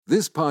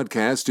This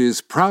podcast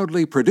is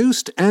proudly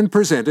produced and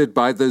presented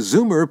by the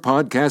Zoomer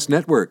Podcast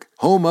Network,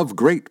 home of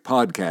great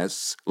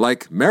podcasts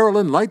like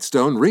Marilyn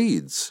Lightstone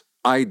Reads,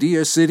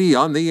 Idea City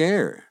on the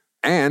Air,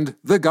 and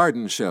The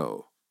Garden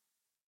Show.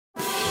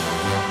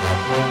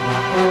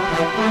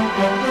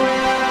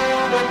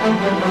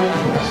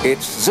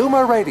 It's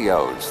Zoomer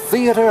Radio's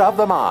Theater of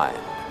the Mind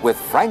with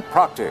Frank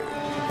Proctor.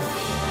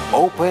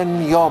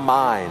 Open your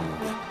mind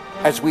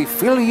as we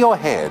fill your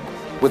head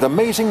with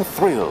amazing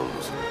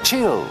thrills,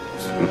 chills,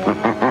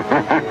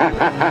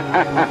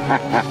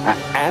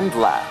 and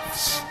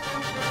laughs.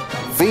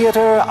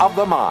 Theater of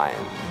the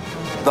Mind.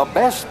 The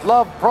best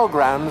love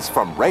programs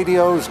from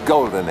radio's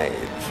golden age.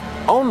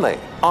 Only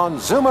on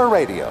Zoomer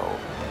Radio.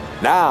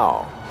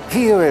 Now,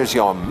 here is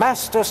your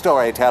master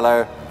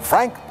storyteller,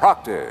 Frank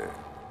Proctor.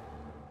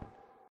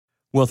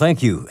 Well,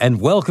 thank you,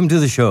 and welcome to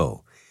the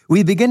show.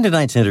 We begin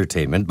tonight's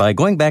entertainment by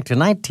going back to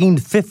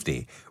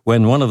 1950,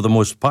 when one of the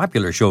most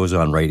popular shows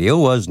on radio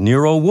was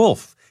Nero,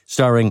 Wolfe,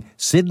 starring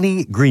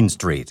Sidney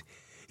Greenstreet.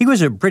 He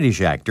was a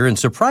British actor and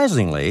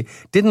surprisingly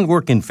didn't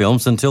work in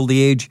films until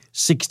the age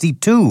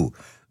 62,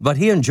 but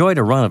he enjoyed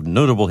a run of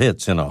notable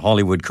hits in a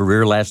Hollywood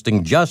career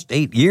lasting just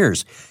 8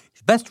 years.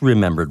 He's best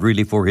remembered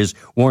really for his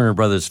Warner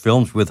Brothers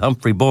films with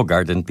Humphrey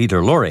Bogart and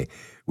Peter Lorre,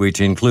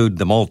 which include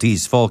The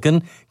Maltese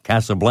Falcon,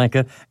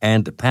 Casablanca,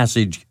 and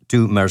Passage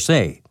to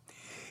Marseille.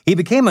 He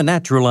became a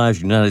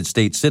naturalized United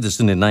States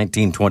citizen in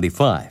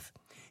 1925.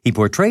 He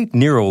portrayed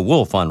Nero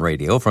Wolfe on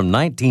radio from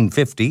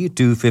 1950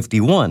 to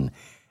 51,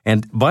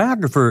 and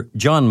biographer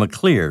John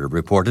McClear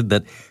reported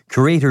that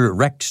curator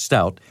Rex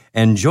Stout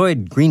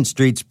enjoyed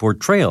Greenstreet's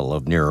portrayal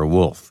of Nero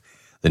Wolfe.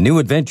 The New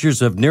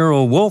Adventures of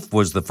Nero Wolfe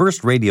was the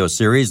first radio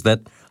series that,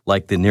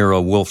 like the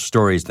Nero Wolfe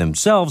stories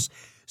themselves,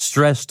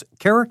 stressed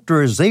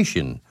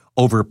characterization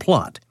over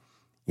plot.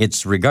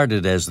 It's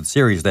regarded as the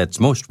series that's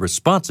most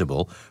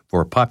responsible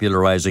for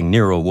popularizing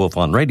Nero Wolfe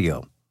on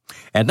radio.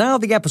 And now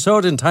the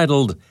episode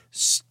entitled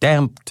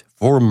Stamped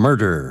for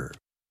Murder.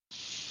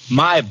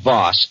 My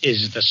boss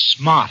is the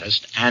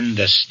smartest and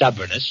the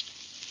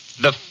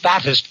stubbornest, the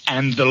fattest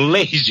and the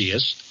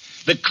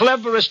laziest, the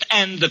cleverest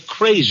and the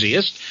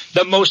craziest,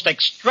 the most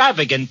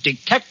extravagant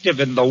detective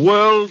in the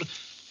world,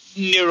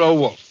 Nero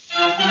Wolfe.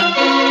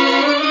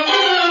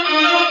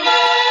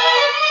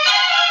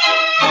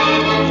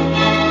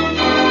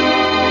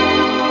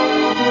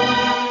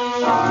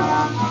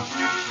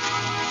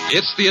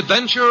 It's the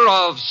adventure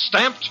of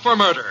Stamped for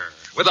Murder,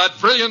 with that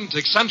brilliant,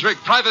 eccentric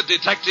private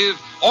detective,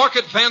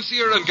 orchid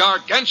fancier, and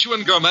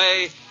gargantuan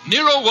gourmet,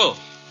 Nero Wolfe,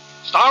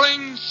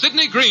 starring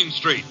Sidney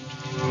Greenstreet.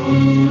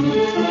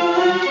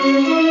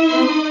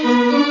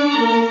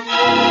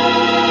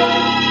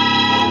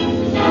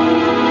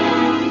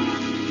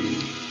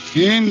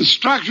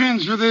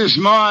 Instructions for this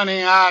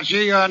morning,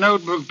 Archie. Your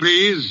notebook,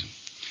 please.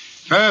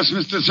 First,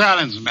 Mr.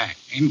 Salinsbeck.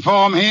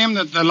 Inform him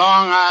that the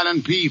Long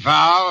Island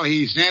peafowl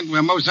he sent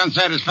were most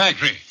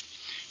unsatisfactory.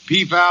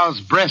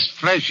 Peafowl's breast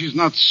flesh is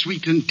not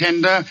sweet and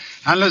tender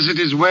unless it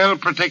is well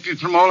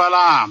protected from all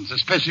alarms,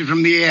 especially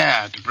from the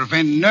air, to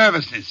prevent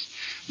nervousness.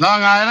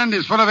 Long Island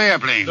is full of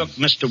airplanes. Look,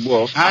 Mr.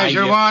 Wolfe, I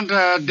shall want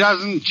a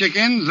dozen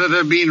chickens that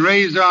have been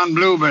raised on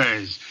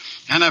blueberries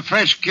and a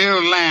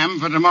fresh-killed lamb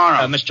for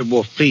tomorrow. Mr.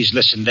 Wolfe, please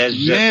listen. There's...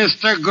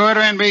 Mr.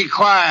 Goodwin, be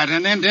quiet,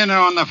 and then dinner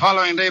on the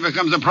following day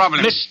becomes a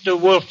problem. Mr.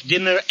 Wolfe,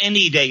 dinner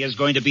any day is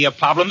going to be a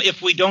problem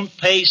if we don't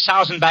pay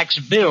Sausenbach's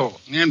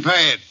bill. And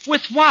pay it.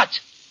 With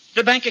what?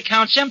 The bank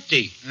account's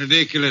empty.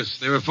 Ridiculous.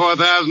 There were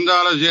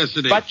 $4,000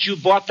 yesterday. But you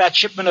bought that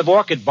shipment of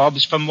orchid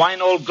bulbs from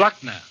Weinold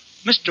Gluckner.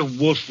 Mr.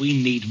 Wolfe, we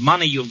need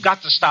money. You've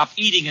got to stop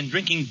eating and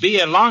drinking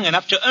beer long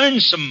enough to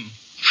earn some.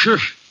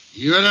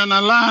 You're an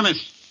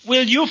alarmist.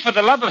 Will you, for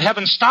the love of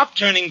heaven, stop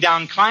turning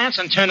down clients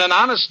and turn an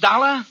honest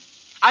dollar?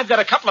 I've got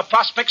a couple of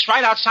prospects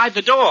right outside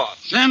the door.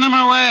 Send them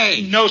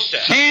away. No, sir.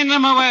 Send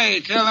them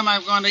away. Tell them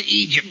I've gone to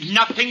Egypt.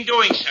 Nothing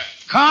doing, sir.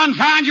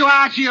 Confound you,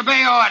 Archie.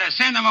 Obey orders.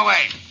 Send them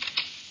away.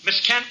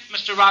 Miss Kent,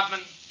 Mr.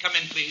 Rodman, come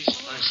in, please.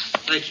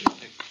 Thank you.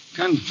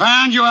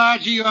 Confound you,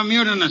 Archie. You're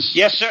mutinous.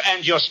 Yes, sir,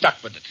 and you're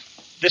stuck with it.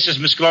 This is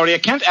Miss Gloria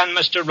Kent and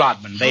Mr.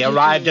 Rodman. They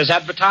arrived as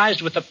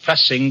advertised with a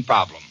pressing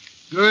problem.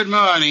 Good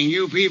morning.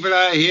 You people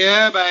are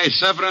here by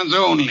sufferance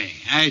only.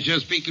 I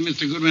shall speak to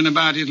Mr. Goodwin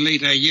about it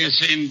later.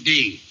 Yes,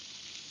 indeed.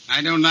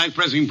 I don't like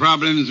pressing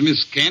problems,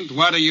 Miss Kent.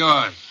 What are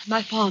yours?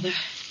 My father.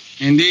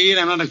 Indeed,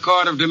 I'm not a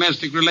court of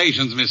domestic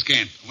relations, Miss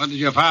Kent. What did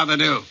your father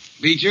do?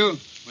 Beat you?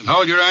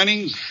 Withhold your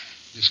earnings?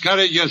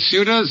 Discourage your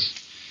suitors?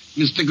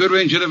 Mr.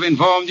 Goodwin should have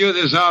informed you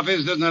this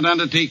office does not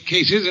undertake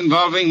cases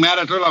involving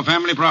marital or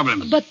family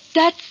problems. But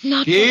that's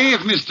not...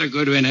 If Mr.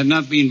 Goodwin had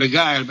not been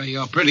beguiled by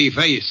your pretty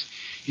face,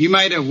 he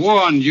might have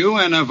warned you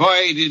and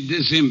avoided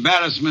this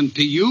embarrassment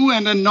to you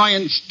and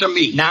annoyance to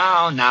me.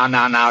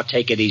 Now,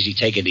 take it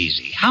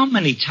easy. How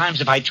many times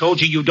have I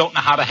told you you don't know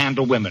how to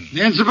handle women?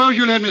 Then suppose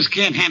you let Miss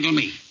Kent handle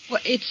me.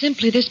 Well, it's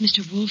simply this,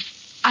 Mr.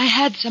 Wolfe. I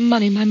had some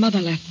money my mother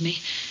left me.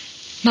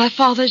 My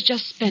father's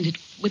just spent it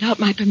without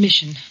my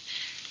permission.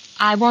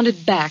 I want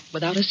it back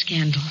without a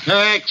scandal.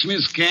 Thanks,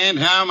 Miss Kent.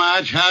 How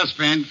much? How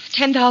spent?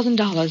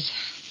 $10,000.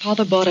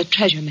 Father bought a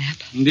treasure map.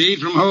 Indeed,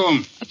 from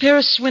whom? A pair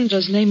of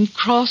swindlers named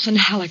Cross and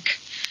Halleck.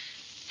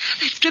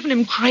 They've driven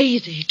him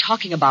crazy,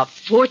 talking about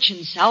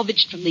fortune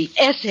salvaged from the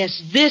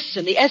SS this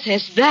and the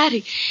SS that.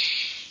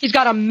 He's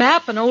got a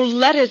map and old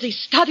letters he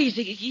studies.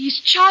 He's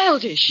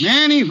childish.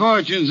 Many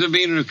fortunes have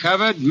been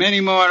recovered. Many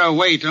more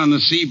await on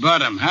the sea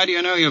bottom. How do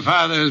you know your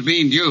father has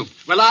been duped?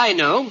 Well, I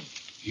know.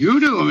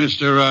 You do,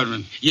 Mr.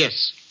 Rodman.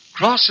 Yes.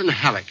 Cross and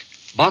Halleck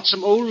bought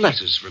some old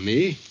letters from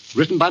me,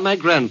 written by my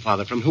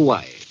grandfather from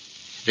Hawaii.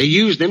 They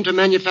used them to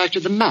manufacture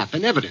the map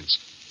and evidence.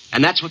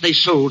 And that's what they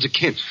sold to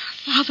Kent.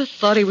 Father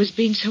thought he was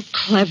being so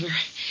clever.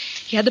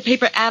 He had the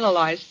paper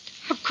analyzed.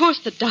 Of course,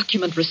 the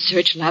document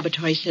research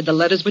laboratory said the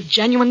letters were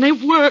genuine. They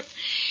were.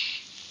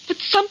 But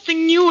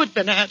something new had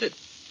been added.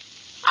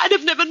 I'd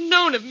have never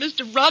known if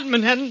Mr.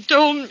 Rodman hadn't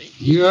told me.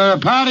 You're a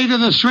party to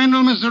the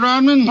swindle, Mr.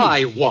 Rodman?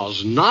 I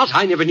was not.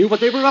 I never knew what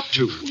they were up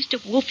to.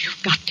 Mr. Wolfe,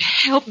 you've got to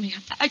help me.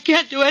 I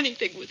can't do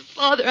anything with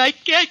Father. I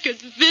can't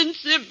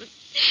convince him.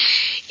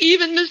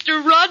 Even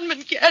Mr.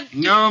 Rodman can't.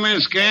 No,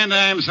 Miss Kent,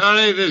 I'm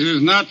sorry. This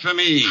is not for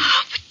me.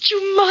 Oh, but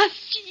you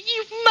must.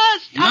 You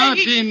must. Not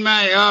in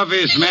my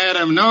office,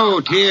 madam.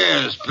 No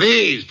tears.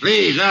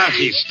 Please,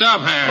 Archie,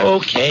 stop her.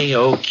 Okay.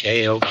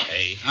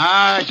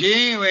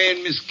 Archie,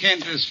 when Miss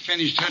Kent has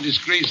finished her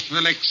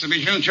disgraceful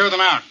exhibition, show them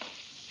out.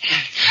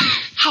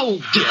 How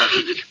dare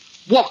he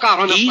walk out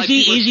on us like he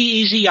was...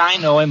 Easy. I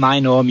know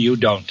him. You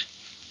don't.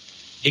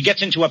 He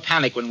gets into a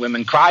panic when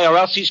women cry, or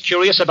else he's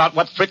curious about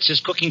what Fritz is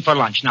cooking for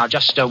lunch. Now,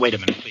 just wait a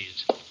minute,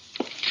 please.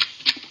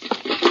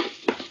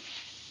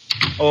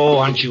 Oh,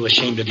 aren't you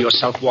ashamed of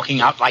yourself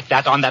walking out like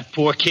that on that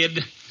poor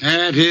kid?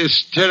 That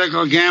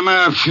hysterical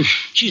gamma.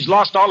 She's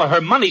lost all of her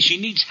money. She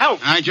needs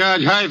help. I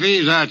charge high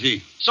fees,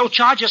 Archie. So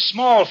charge a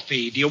small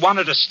fee. Do you want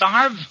her to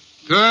starve?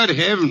 Good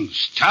heavens.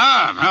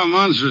 Starve? How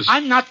monstrous.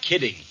 I'm not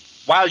kidding.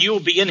 While you'll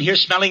be in here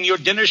smelling your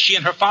dinner, she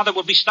and her father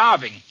will be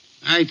starving.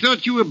 I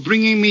thought you were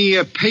bringing me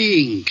a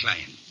paying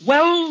client.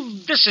 Well,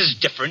 this is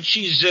different.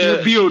 She's,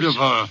 You're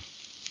beautiful.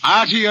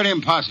 Archie, you're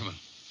impossible.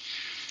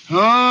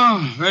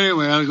 Oh, very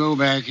well. Go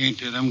back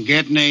into them.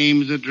 Get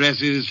names,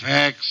 addresses,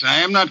 facts.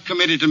 I am not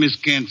committed to Miss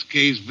Kent's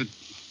case, but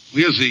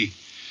we'll see.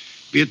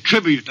 Be a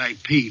tribute I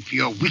paid for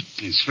your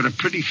witness for a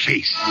pretty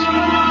face.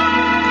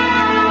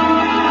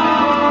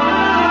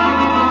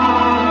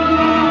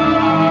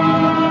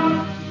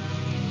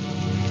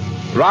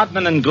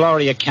 Rodman and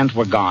Gloria Kent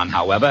were gone,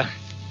 however.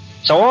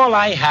 So all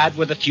I had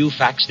were the few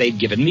facts they'd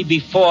given me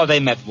before they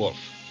met Wolfe.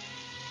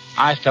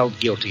 I felt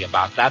guilty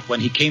about that when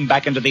he came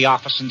back into the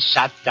office and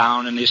sat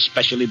down in his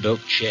specially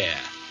built chair.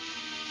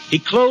 He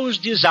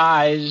closed his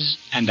eyes,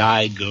 and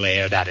I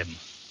glared at him.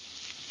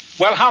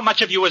 Well, how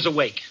much of you is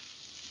awake?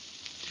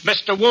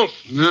 Mr. Wolfe?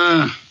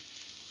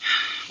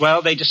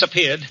 Well, they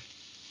disappeared.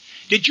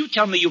 Did you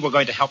tell me you were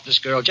going to help this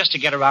girl just to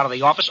get her out of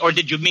the office, or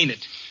did you mean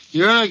it?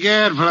 You're a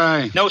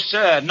gadfly. No,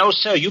 sir.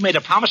 You made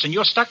a promise, and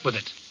you're stuck with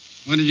it.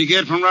 What did you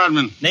get from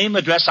Rodman? Name,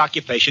 address,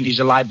 occupation. He's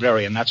a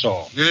librarian, that's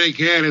all. Very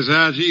careless,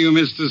 Archie. You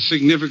missed a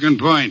significant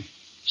point.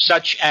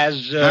 Such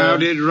as, How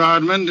did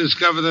Rodman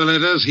discover the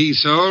letters he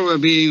sold were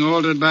being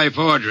altered by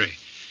forgery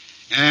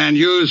and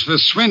used for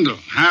swindle?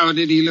 How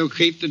did he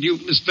locate the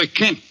dupe, Mr.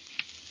 Kent?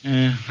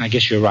 I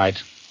guess you're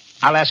right.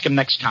 I'll ask him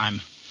next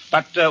time.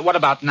 But what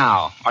about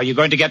now? Are you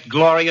going to get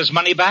Gloria's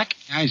money back?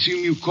 I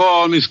assume you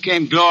call Miss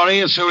Kent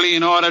Gloria solely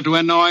in order to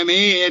annoy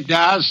me. It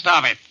does.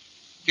 Stop it.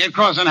 Get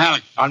Cross and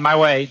Halleck. On my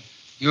way.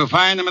 You'll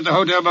find them at the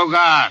Hotel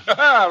Bogart.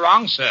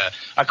 Wrong, sir.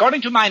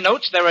 According to my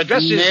notes, their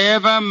address is...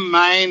 Never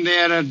mind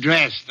their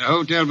address. The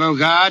Hotel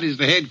Bogart is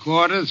the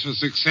headquarters for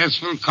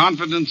successful,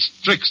 confident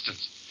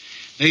tricksters.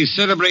 They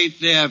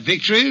celebrate their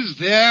victories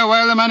there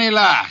while the money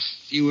lasts.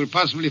 You will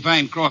possibly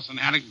find Cross and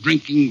Halleck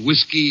drinking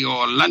whiskey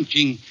or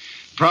lunching,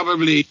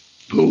 probably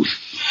both.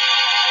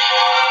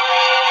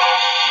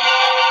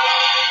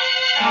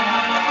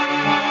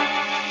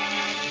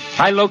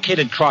 I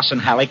located Cross and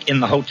Halleck in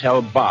the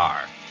hotel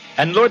bar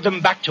and lured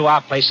them back to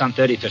our place on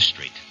 35th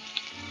Street.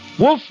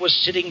 Wolfe was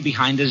sitting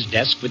behind his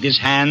desk with his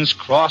hands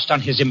crossed on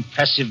his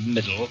impressive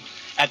middle,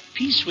 at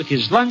peace with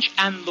his lunch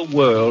and the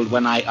world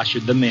when I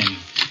ushered them in.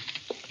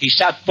 He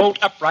sat bolt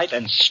upright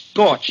and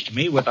scorched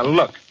me with a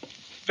look.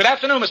 Good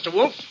afternoon, Mr.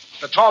 Wolfe.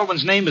 The tall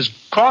one's name is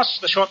Cross,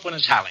 the short one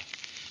is Halleck.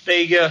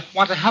 They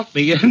want to help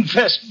me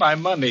invest my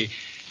money.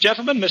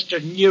 Gentlemen,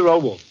 Mr. Nero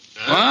Wolfe.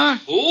 What?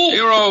 Ooh.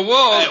 Nero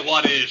Wolfe. Hey,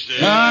 what is this?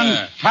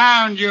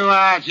 Confound you,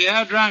 Archie.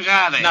 How drunk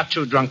are they? Not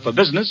too drunk for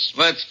business.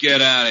 Let's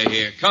get out of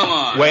here. Come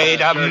on. Wait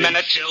a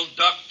minute. Chill,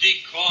 duck,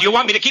 decoy. You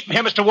want me to keep him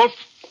here, Mr. Wolfe?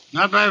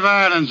 Not by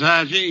violence,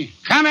 Archie.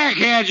 Come back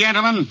here,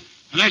 gentlemen.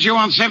 Unless you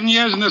want 7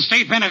 years in the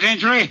state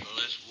penitentiary. Well,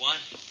 this what?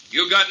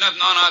 You got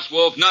nothing on us,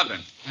 Wolf. Nothing.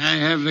 I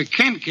have the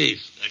Kent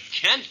case. The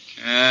Kent?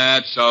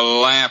 That's a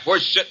laugh. We're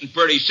sitting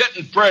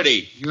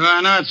pretty. You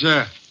are not,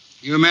 sir.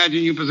 You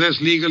imagine you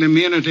possess legal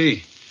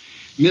immunity.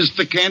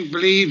 Mr. Kent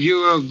believes you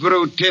are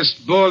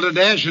grotesque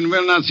balderdash and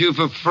will not sue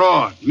for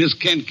fraud. Miss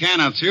Kent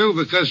cannot sue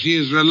because she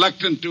is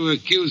reluctant to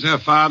accuse her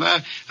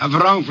father of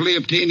wrongfully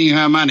obtaining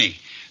her money.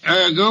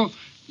 Ergo,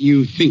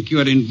 You think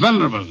you're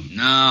invulnerable.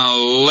 Now,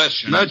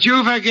 listen. But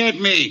you forget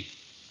me.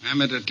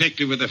 I'm a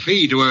detective with a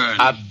fee to earn.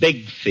 A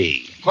big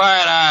fee.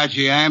 Quiet,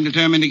 Archie. I am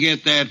determined to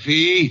get that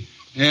fee.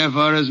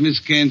 Therefore, as Miss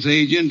Kent's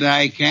agent,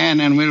 I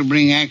can and will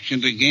bring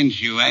action against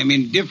you. I'm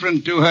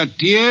indifferent to her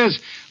tears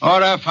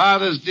or her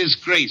father's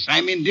disgrace.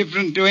 I'm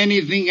indifferent to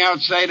anything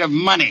outside of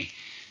money.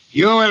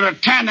 You will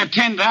return the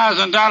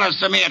 $10,000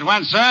 to me at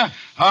once, sir,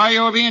 or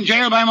you will be in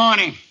jail by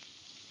morning.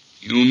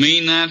 You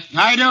mean that?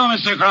 I do,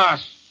 Mr.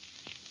 Cross.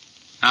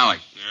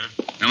 Alec.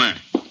 Come here.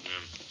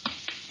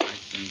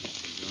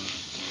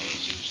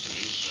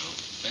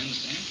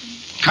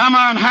 Come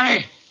on,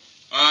 hurry.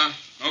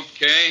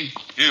 Okay.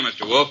 Here,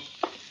 Mr. Wolfe.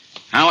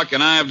 Alec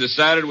and I have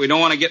decided we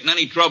don't want to get in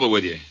any trouble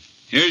with you.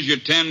 Here's your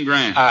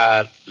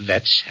 $10,000.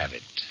 Let's have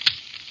it.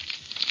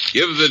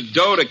 Give the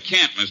dough to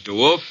Kent, Mr.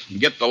 Wolfe, and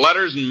get the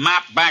letters and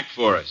map back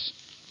for us.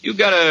 You've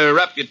got a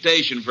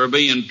reputation for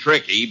being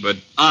tricky, but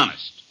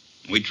honest.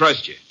 We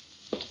trust you.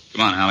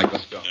 Come on, Alec,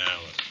 let's go.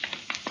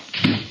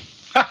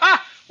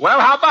 Well,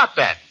 how about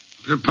that?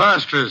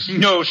 Preposterous.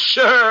 No,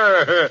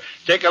 sir.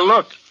 Take a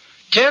look.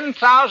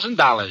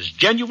 $10,000,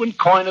 genuine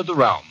coin of the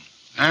realm.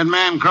 That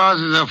man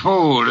Cross is a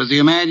fool. Does he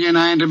imagine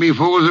I am to be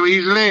fooled so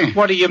easily?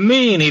 What do you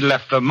mean he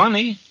left the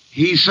money?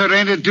 He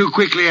surrendered too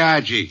quickly,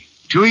 Archie.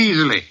 Too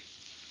easily.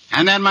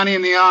 And that money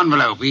in the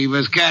envelope he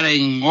was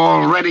carrying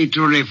all ready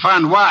to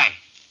refund. Why?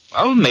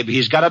 Well, maybe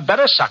he's got a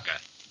better sucker.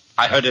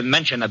 I heard him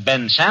mention a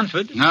Ben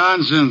Sanford.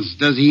 Nonsense.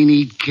 Does he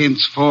need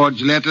Kent's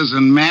forged letters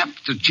and map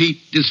to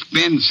cheat this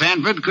Ben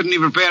Sanford? Couldn't he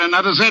prepare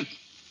another set?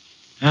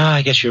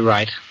 I guess you're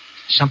right.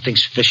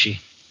 Something's fishy.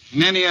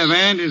 In any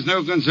event, it's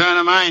no concern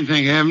of mine,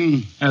 thank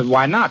heaven.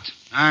 Why not?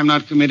 I'm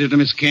not committed to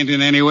Miss Kent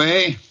in any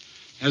way.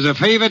 As a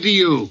favor to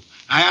you,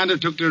 I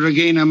undertook to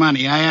regain her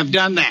money. I have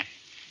done that.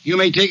 You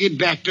may take it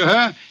back to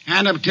her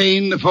and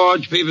obtain the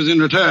forged papers in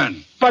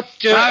return. But,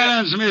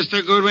 Silence,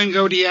 Mr. Goodwin.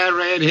 Go to your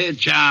red-haired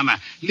charmer.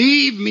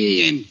 Leave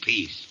me in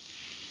peace.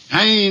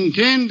 I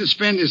intend to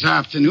spend this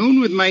afternoon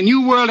with my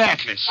New World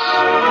Atlas.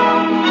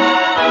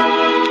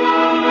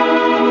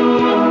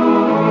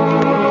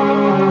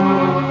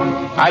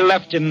 I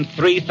left him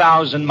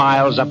 3,000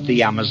 miles up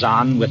the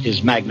Amazon with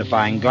his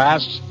magnifying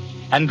glass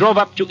and drove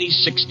up to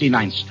East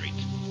 69th Street.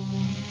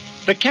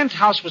 The Kent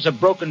house was a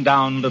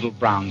broken-down little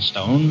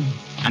brownstone,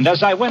 and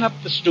as I went up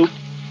the stoop,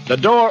 the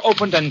door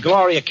opened and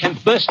Gloria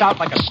Kent burst out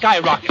like a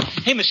skyrocket.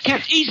 Hey, Miss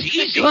Kent, easy,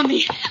 easy. Let go of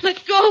me.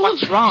 Let go.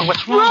 What's wrong?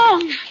 What's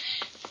wrong?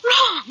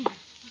 Wrong.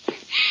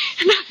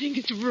 Nothing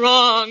is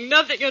wrong.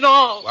 Nothing at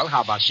all. Well,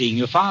 how about seeing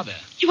your father?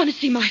 You want to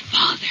see my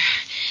father?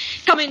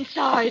 Come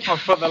inside. Oh,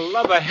 for the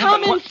love of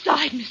heaven. Come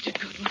inside, Mr.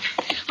 Goodwin.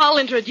 I'll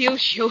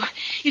introduce you.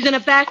 He's in a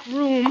back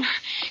room. Come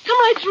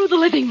right through the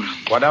living room.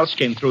 What else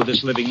came through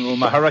this living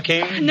room? A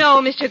hurricane?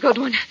 No, Mr.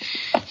 Goodwin.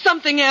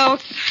 Something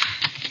else.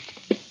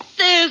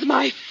 There's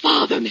my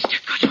father, Mr.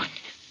 Goodwin.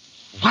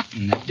 What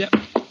in the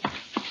devil?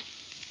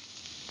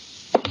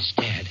 He's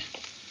dead.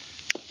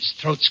 His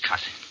throat's cut.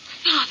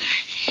 Father,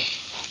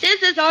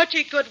 this is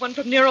Archie Goodwin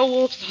from Nero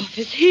Wolfe's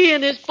office. He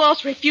and his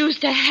boss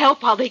refused to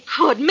help while they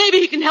could. Maybe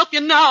he can help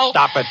you now.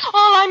 Stop it.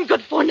 All I'm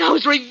good for now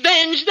is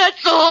revenge.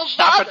 That's all.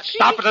 Stop Father. it.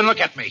 Stop it and look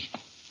at me.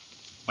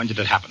 When did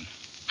it happen?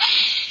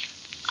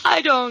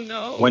 I don't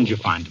know. When'd you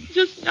find him?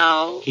 Just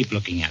now. Keep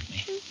looking at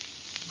me.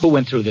 Who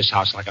went through this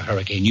house like a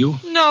hurricane? You?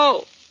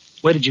 No.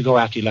 Where did you go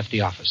after you left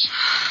the office?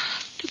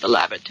 To the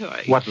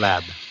laboratory. What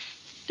lab?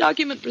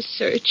 Document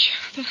research.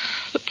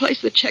 The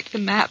place that checked the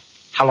map.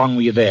 How long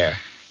were you there?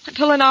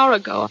 Until an hour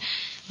ago. I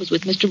was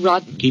with Mr.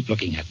 Rodman. Keep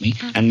looking at me.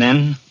 And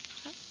then?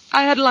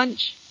 I had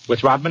lunch.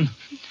 With Rodman?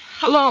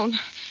 Alone.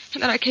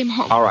 And then I came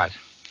home. All right.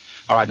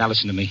 All right, now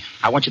listen to me.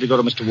 I want you to go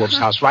to Mr. Wolfe's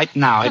house right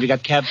now. Have you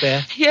got a cab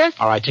there? Yes.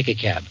 All right, take a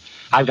cab.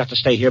 I've got to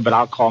stay here, but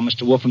I'll call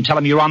Mr. Wolfe and tell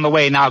him you're on the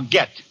way. Now,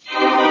 get.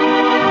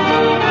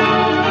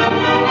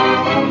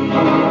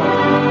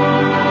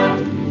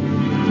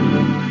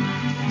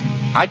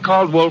 I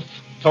called Wolfe,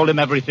 told him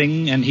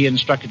everything, and he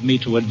instructed me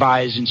to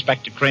advise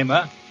Inspector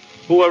Kramer,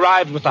 who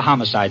arrived with the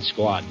homicide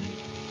squad.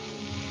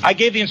 I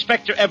gave the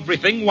inspector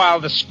everything while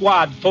the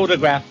squad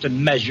photographed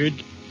and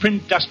measured,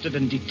 print dusted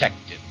and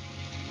detected.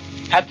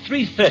 At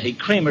 3:30,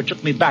 Kramer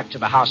took me back to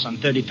the house on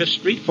 35th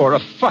Street for a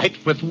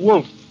fight with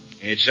Wolfe.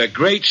 It's a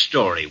great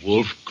story,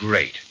 Wolfe.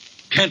 Great.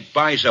 Kent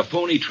buys a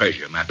phony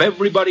treasure map.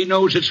 Everybody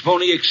knows it's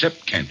phony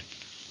except Kent.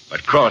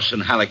 But Cross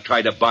and Halleck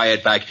try to buy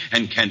it back,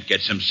 and Kent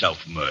gets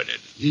himself murdered.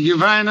 Did you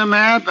find the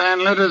map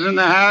and letters in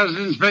the house,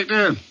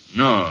 Inspector?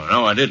 No,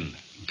 I didn't.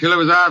 The killer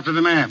was after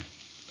the map.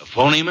 The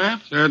phony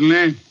map?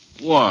 Certainly.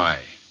 Why?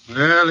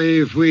 Well,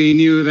 if we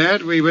knew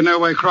that, we would know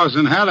why Cross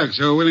and Halleck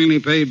so willingly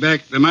paid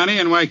back the money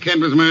and why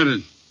Kent was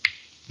murdered.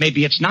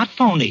 Maybe it's not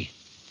phony.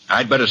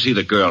 I'd better see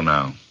the girl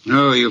now.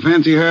 Oh, you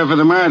fancy her for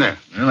the murder?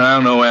 Well,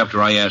 I'll know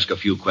after I ask a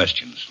few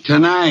questions.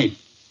 Tonight.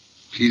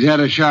 She's had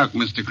a shock,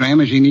 Mr.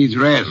 Kramer. She needs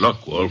rest.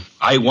 Look, Wolfe,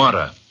 I want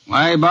her.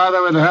 Why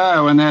bother with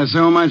her when there's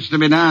so much to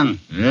be done?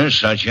 Yes,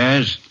 such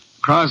as?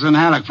 Cross and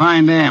Halleck,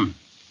 find them.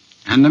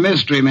 And the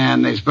mystery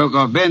man they spoke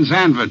of, Ben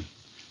Sanford.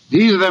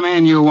 These are the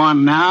men you want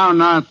now,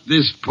 not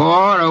this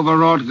poor,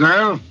 overwrought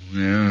girl.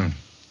 Yeah.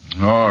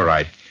 All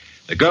right.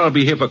 The girl will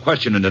be here for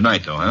questioning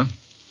tonight, though, huh?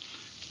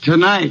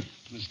 Tonight,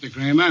 Mr.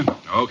 Kramer.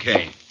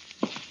 Okay.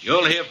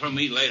 You'll hear from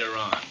me later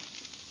on.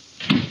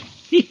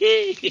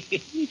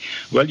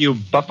 Well, you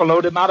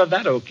buffaloed him out of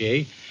that,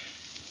 okay.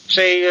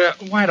 Say,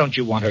 why don't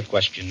you want her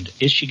questioned?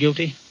 Is she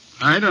guilty?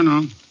 I don't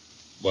know.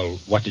 Well,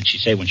 what did she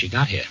say when she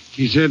got here?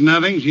 She said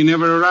nothing. She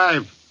never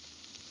arrived.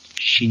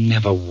 She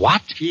never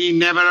what? She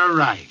never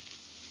arrived.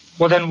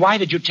 Well, then why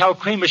did you tell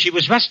Kramer she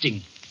was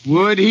resting?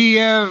 Would he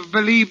have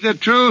believed the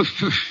truth?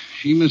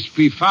 She must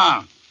be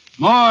found.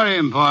 More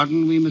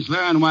important, we must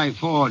learn why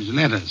forged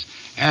letters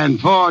and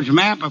forged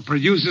map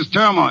produces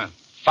turmoil.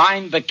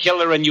 Find the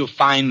killer and you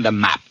find the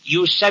map.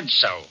 You said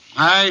so.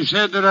 I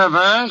said the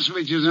reverse,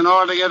 which is an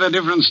altogether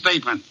different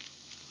statement.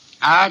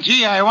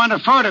 Archie, I want a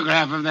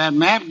photograph of that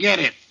map. Get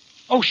it.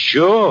 Oh,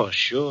 sure.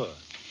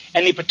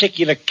 Any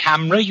particular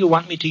camera you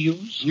want me to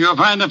use? You'll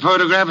find the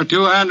photograph at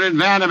 200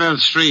 Vanderbilt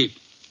Street.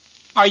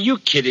 Are you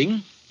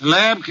kidding? The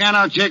lab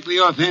cannot check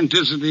the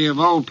authenticity of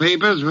old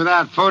papers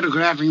without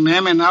photographing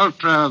them in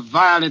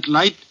ultraviolet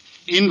light,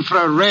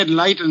 infrared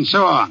light, and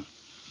so on.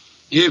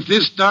 If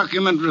this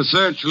document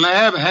research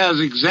lab has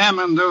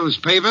examined those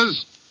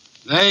papers,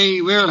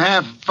 they will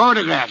have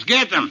photographs.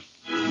 Get them.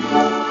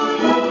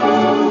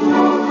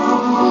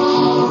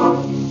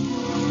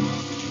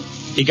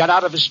 He got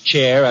out of his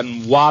chair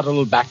and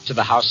waddled back to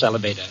the house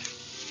elevator.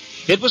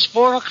 It was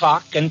 4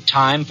 o'clock and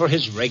time for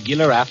his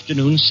regular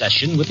afternoon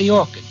session with the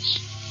orchids.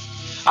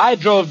 I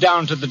drove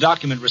down to the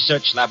document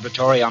research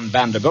laboratory on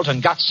Vanderbilt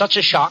and got such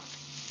a shock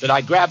that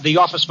I grabbed the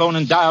office phone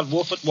and dialed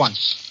Wolfe at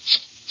once.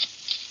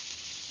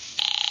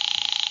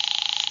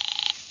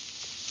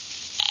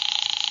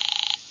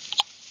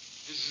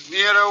 This is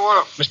Nero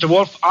Wolfe. Mr.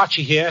 Wolfe,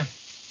 Archie here.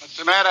 What's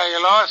the matter?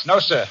 You lost? No,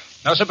 sir,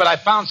 but I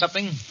found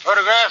something.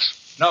 Photographs?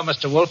 No,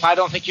 Mr. Wolfe, I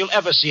don't think you'll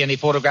ever see any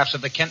photographs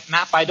of the Kent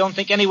map. I don't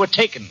think any were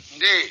taken.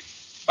 Indeed.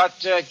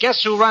 But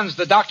guess who runs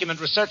the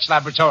document research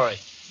laboratory?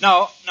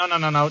 No,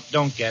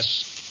 don't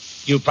guess.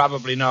 You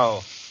probably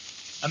know.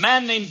 A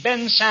man named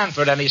Ben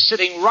Sanford, and he's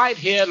sitting right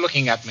here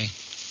looking at me.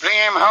 Bring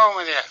him home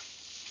with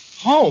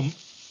you. Home?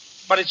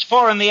 But it's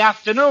 4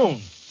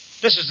 p.m.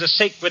 This is the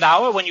sacred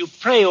hour when you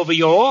pray over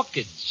your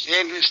orchids.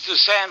 And Mr.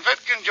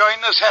 Sanford can join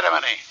the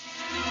ceremony.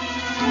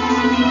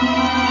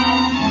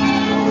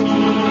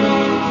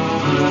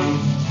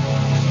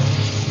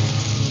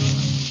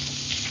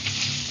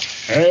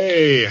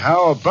 Hey,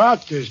 how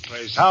about this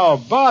place? How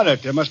about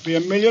it? There must be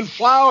 1 million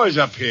flowers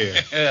up here.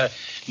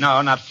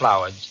 No, not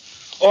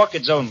flowers.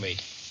 Orchids only.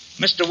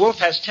 Mr. Wolfe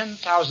has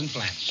 10,000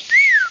 plants.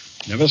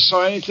 Never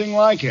saw anything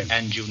like it.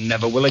 And you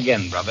never will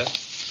again, brother.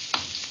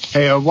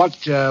 Hey, what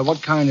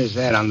kind is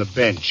that on the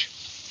bench?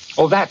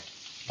 Oh,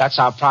 that's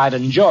our pride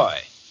and joy.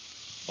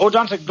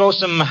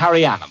 Odontoglossum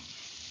harryanum.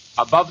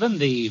 Above them,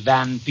 the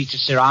Van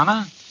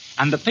Petersirana,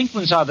 and the pink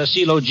ones are the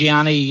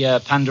Coelogiani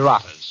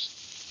panduratas.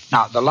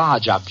 Now, the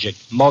large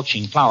object,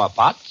 mulching flower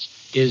pots,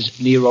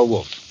 is Nero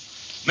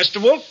Wolfe. Mr.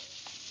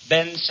 Wolfe,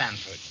 Ben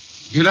Sanford.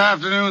 Good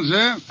afternoon,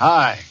 sir.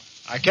 Hi.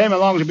 I came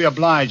along to be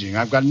obliging.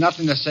 I've got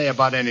nothing to say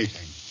about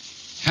anything.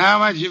 How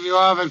much have you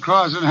offered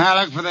Cross and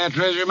Halleck for their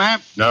treasure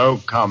map?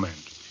 No comment.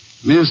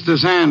 Mr.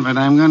 Sanford,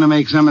 I'm going to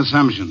make some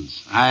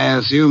assumptions. I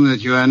assume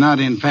that you are not,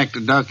 in fact,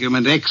 a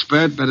document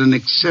expert, but an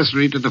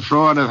accessory to the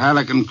fraud of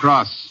Halleck and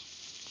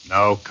Cross.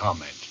 No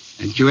comment.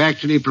 That you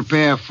actually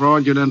prepare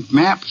fraudulent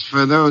maps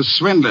for those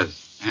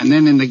swindlers, and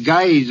then in the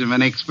guise of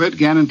an expert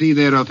guarantee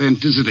their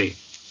authenticity.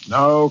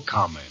 No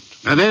comment.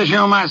 But this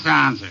you must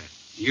answer.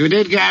 You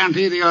did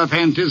guarantee the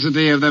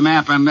authenticity of the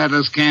map and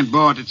letters Kent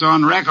bought. It's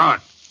on record.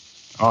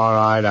 All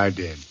right, I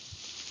did.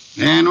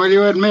 Then will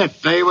you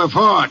admit they were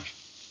forged?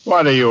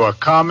 What are you, a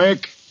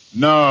comic?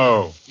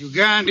 No. You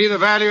guarantee the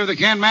value of the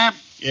Kent map?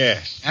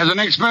 Yes. As an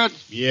expert?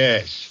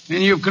 Yes.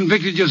 Then you've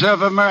convicted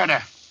yourself of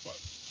murder.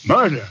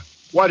 Murder?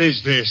 What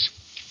is this?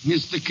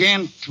 Mr.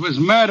 Kent was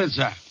murdered,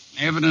 sir,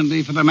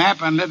 evidently for the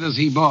map and letters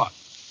he bought.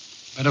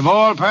 But of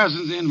all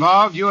persons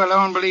involved, you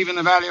alone believe in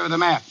the value of the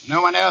map.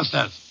 No one else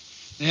does.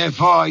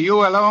 Therefore,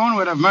 you alone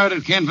would have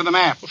murdered Kent for the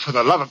map. For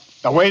the love of...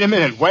 Now, wait a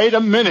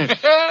minute.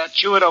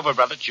 Chew it over,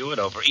 brother, chew it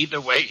over.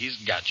 Either way, he's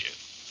got you.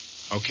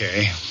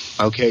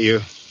 Okay,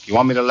 you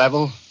want me to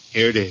level?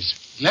 Here it is.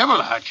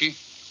 Level, Archie.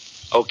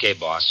 Okay,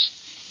 boss.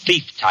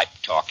 Thief-type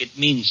talk. It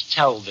means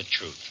tell the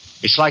truth.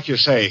 It's like you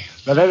say.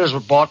 The letters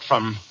were bought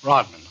from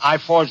Rodman. I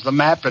forged the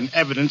map and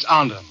evidence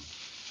onto them.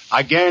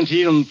 I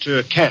guaranteed them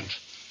to Kent.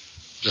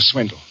 It was a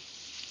swindle.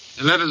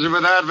 The letters are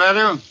without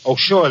value? Oh,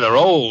 sure, they're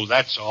old,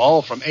 that's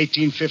all, from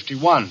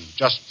 1851.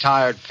 Just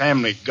tired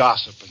family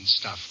gossip and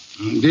stuff.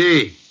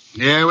 Indeed.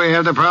 There we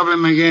have the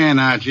problem again,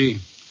 Archie.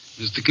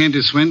 Mr. Kent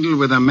is swindled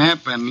with a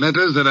map and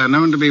letters that are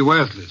known to be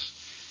worthless.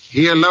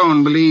 He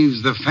alone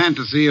believes the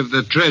fantasy of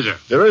the treasure.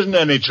 There isn't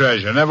any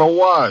treasure, never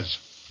was.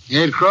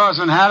 Yet Cross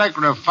and Halleck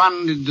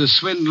refunded the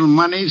swindle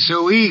money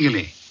so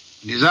eagerly.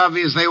 It is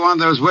obvious they want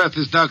those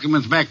worthless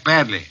documents back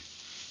badly.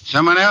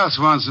 Someone else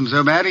wants them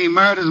so bad he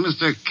murders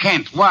Mr.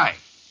 Kent. Why?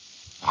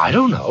 I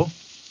don't know.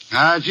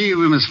 Archie,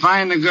 we must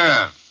find the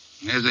girl.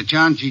 There's a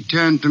chance she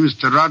turned to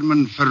Mr.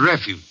 Rodman for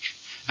refuge.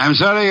 I'm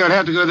sorry, you'll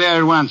have to go there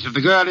at once. If the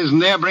girl isn't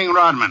there, bring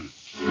Rodman.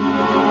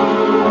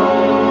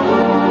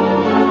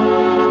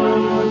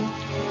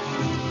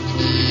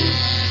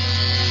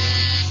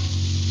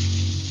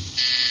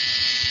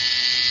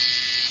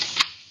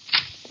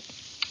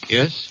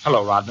 Yes?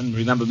 Hello, Rodman.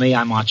 Remember me?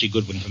 I'm Archie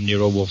Goodwin from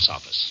Nero Wolfe's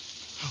office.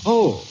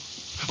 Oh,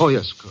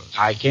 yes, of course.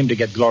 I came to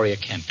get Gloria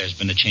Kent. There's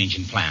been a change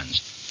in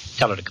plans.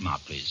 Tell her to come out,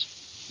 please.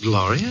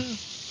 Gloria?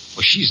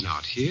 Well, she's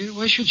not here.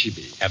 Why should she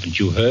be? Haven't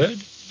you heard?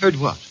 Heard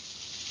what?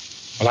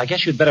 Well, I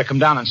guess you'd better come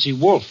down and see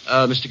Wolfe.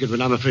 Mr.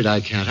 Goodwin, I'm afraid I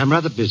can't. I'm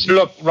rather busy.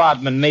 Look,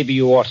 Rodman, maybe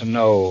you ought to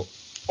know.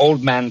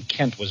 Old man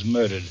Kent was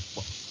murdered.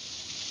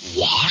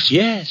 What?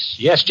 Yes,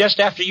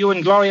 just after you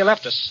and Gloria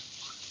left us.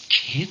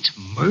 Kent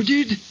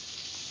murdered?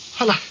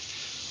 Well,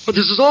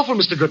 this is awful,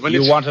 Mr. Goodwin.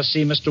 You want to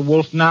see Mr.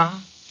 Wolfe now?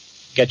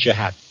 Get your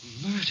hat.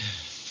 Murder?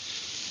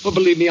 Well,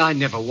 believe me, I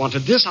never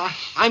wanted this.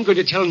 I'm going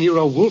to tell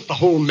Nero Wolfe the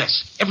whole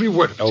mess. Every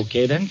word of it.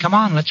 Okay, then. Come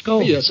on, let's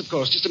go. Yes, of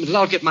course. Just a minute.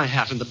 I'll get my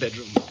hat in the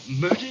bedroom.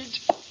 Murdered?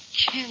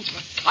 Kent?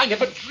 I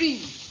never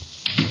dreamed.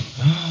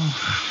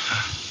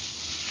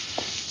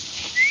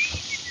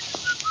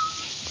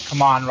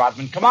 Come on,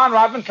 Rodman. Come on,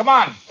 Rodman. Come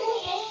on.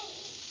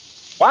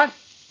 What?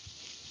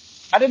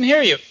 I didn't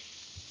hear you.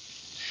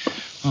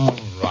 Oh,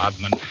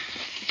 Rodman.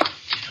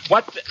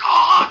 What the...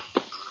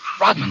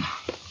 Rodman.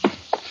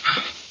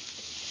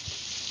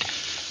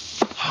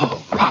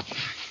 Oh, Rodman.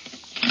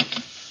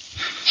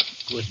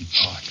 Good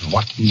Lord.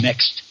 What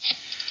next?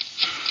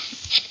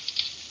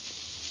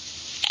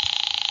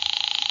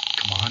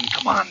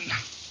 Come on.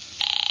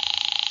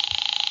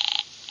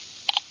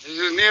 This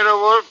is Nero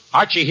Wolfe?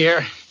 Archie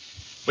here.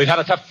 We've had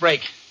a tough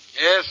break.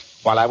 Yes?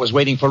 While I was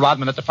waiting for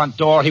Rodman at the front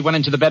door, he went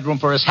into the bedroom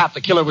for his hat. The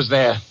killer was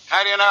there.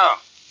 How do you know?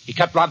 He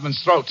cut Rodman's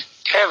throat.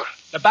 Kevin.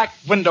 The back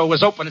window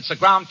was open. It's a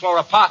ground floor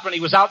apartment.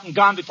 He was out and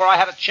gone before I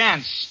had a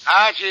chance.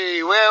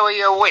 Archie, where were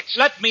your wits?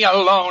 Let me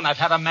alone. I've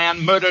had a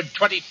man murdered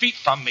 20 feet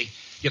from me.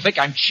 You think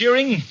I'm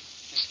cheering?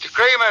 Mr.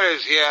 Kramer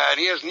is here, and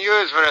he has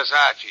news for us,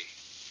 Archie.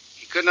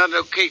 He could not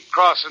locate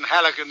Cross and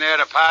Halleck in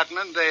their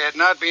apartment. They had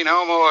not been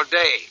home all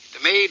day. The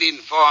maid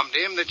informed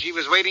him that she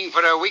was waiting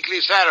for her weekly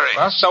salary.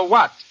 Well, so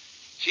what?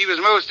 She was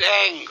most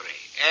angry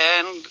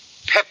and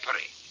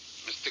peppery,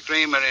 Mr.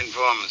 Kramer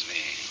informs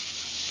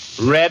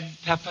me. Red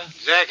pepper?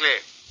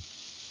 Exactly.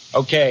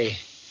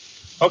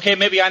 Okay,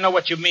 maybe I know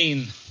what you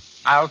mean.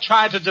 I'll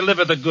try to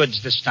deliver the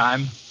goods this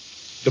time.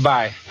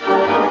 Goodbye.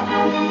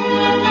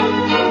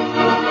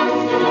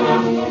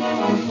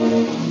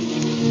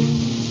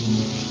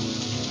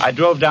 I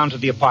drove down to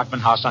the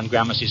apartment house on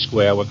Gramercy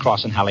Square where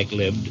Cross and Halleck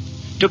lived,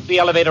 took the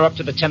elevator up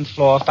to the 10th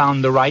floor,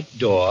 found the right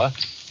door,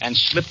 and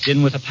slipped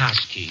in with a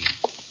passkey.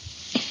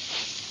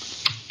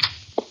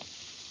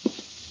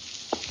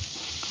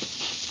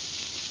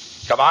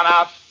 Come on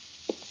out.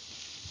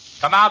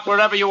 Come out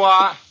wherever you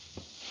are.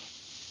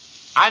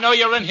 I know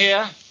you're in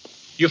here.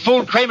 You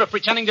fooled Kramer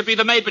pretending to be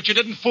the maid, but you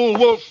didn't fool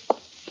Wolfe.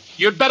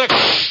 You'd better...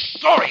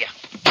 Gloria!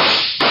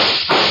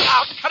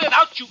 Cut it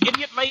out, you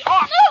idiot. Lay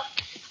off.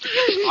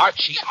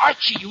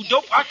 Archie, you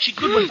dope. Archie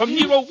Goodwin from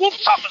Nero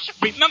Wolfe's office.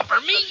 Remember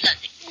me?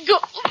 Go.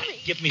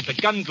 Give me the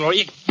gun,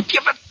 Gloria.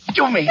 Give it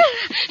to me.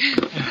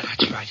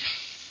 That's right.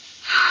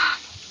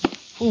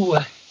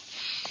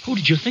 Who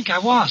did you think I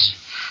was?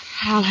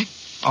 Halleck.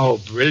 Oh,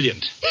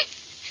 brilliant.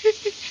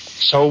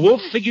 So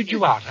Wolfe figured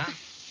you out, huh?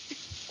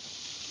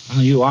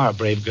 Well, you are a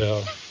brave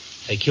girl.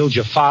 They killed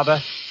your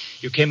father.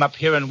 You came up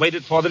here and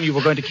waited for them. You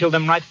were going to kill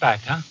them right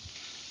back, huh?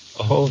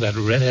 Oh, that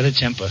red-headed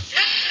temper.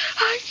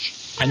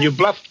 And you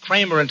bluffed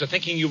Kramer into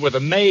thinking you were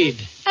the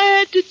maid. I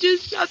had to do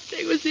something.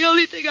 It was the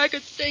only thing I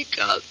could think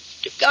of.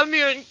 To come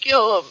here and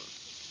kill him.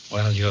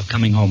 Well, you're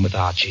coming home with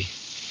Archie.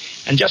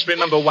 And just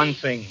remember one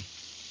thing.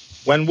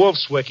 When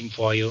Wolfe's working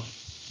for you,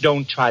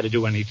 don't try to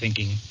do any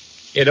thinking.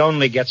 It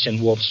only gets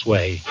in Wolfe's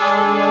way.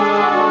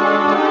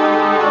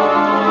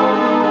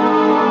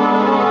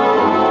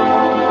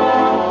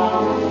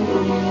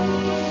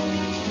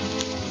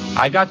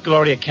 I got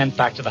Gloria Kent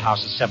back to the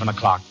house at 7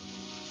 o'clock.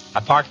 I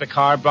parked the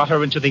car, brought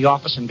her into the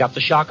office, and got the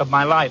shock of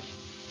my life.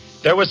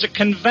 There was a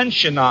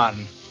convention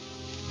on.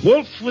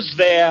 Wolfe was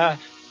there,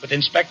 with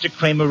Inspector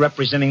Kramer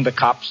representing the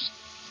cops.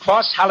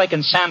 Cross, Halleck,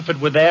 and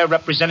Sanford were there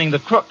representing the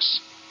crooks.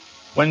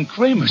 When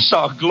Kramer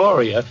saw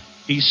Gloria,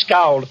 he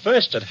scowled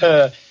first at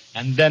her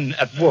and then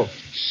at Wolfe.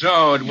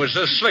 So it was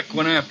a slick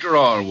one after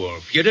all,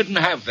 Wolfe. You didn't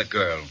have the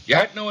girl. You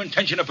had no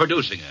intention of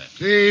producing her.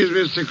 Please,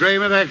 Mr.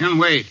 Kramer, that can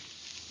wait.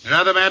 There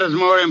are other matters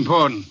more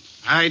important.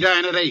 I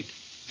dine at 8.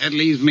 That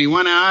leaves me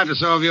 1 hour to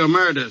solve your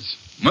murders.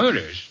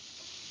 Murders?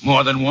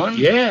 More than one?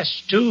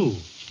 Yes, 2.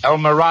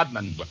 Elmer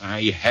Rodman.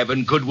 By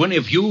heaven, Goodwin,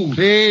 if you...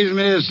 Please,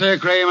 Mr.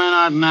 Kramer,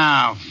 not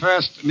now.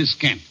 First, Miss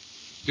Kent.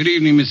 Good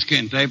evening, Miss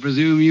Kent. I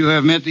presume you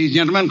have met these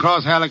gentlemen,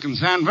 Cross, Halleck, and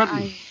Sanford?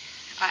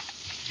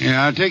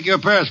 Yeah, I'll take your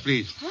purse,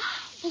 please. Huh?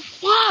 Well,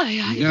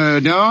 why?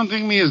 Don't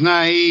think me as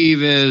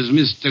naive as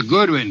Mr.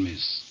 Goodwin,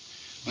 miss.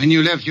 When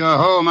you left your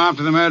home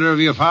after the murder of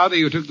your father,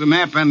 you took the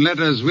map and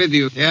letters with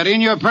you. They are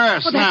in your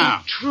purse well, now.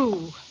 That's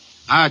true.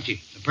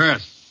 Archie, the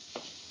purse.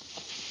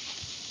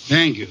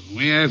 Thank you.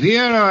 We have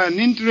here an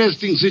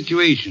interesting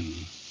situation.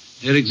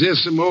 There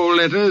exist some old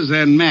letters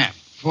and map,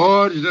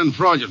 forged and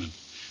fraudulent,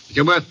 which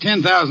are worth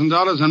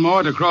 $10,000 and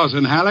more to Cross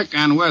and Halleck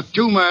and worth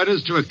 2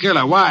 murders to a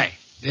killer. Why?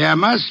 There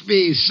must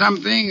be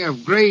something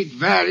of great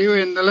value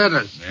in the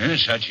letters.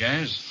 Such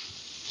as?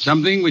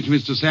 Something which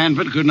Mr.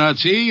 Sanford could not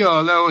see,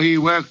 although he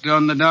worked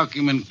on the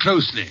document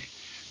closely.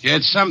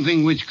 Yet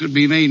something which could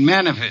be made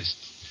manifest.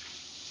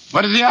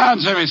 What is the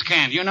answer, Miss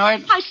Kent? You know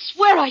it? I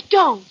swear I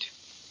don't.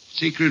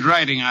 Secret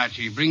writing,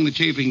 Archie. Bring the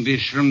chafing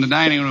dish from the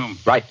dining room.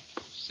 Right.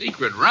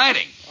 Secret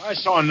writing? I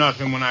saw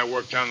nothing when I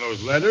worked on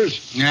those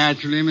letters.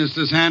 Naturally,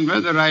 Mr.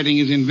 Sanford, the writing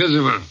is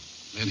invisible.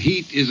 But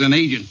heat is an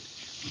agent.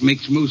 It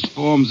makes most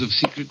forms of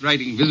secret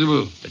writing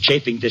visible. The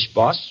chafing dish,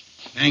 boss.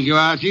 Thank you,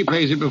 Archie.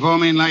 Place it before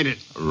me and light it.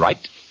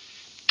 Right.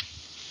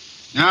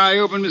 Now I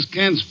open Miss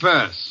Kent's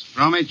purse.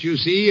 From it, you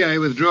see, I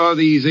withdraw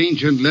these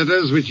ancient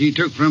letters which he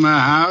took from her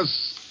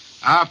house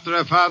after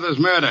her father's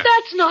murder.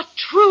 That's not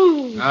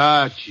true.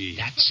 Archie.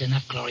 That's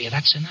enough, Gloria.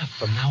 That's enough.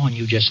 From now on,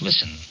 you just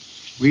listen.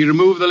 We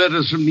remove the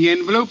letters from the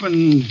envelope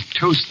and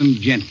toast them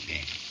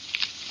gently.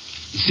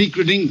 The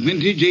secret ink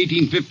vintage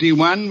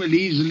 1851 will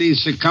easily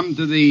succumb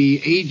to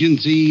the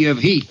agency of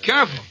heat.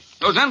 Careful.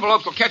 Those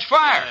envelopes will catch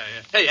fire.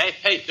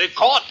 Hey, they're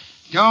caught.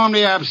 Don't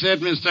be upset,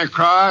 Mr.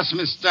 Cross,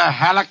 Mr.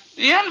 Halleck.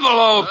 The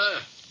envelopes.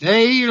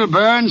 They'll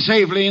burn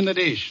safely in the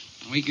dish.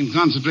 We can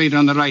concentrate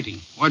on the writing.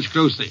 Watch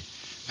closely.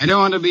 I don't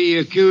want to be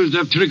accused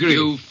of trickery.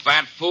 You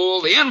fat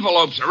fool. The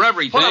envelopes are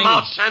everything. Put them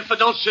out, Sanford.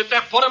 Don't sit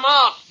there. Put them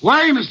out.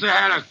 Why, Mr.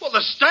 Halleck? Well,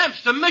 the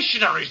stamps, the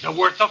missionaries, they're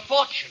worth a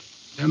fortune.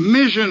 The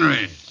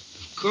missionaries.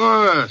 Of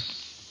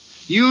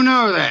course. You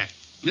know that.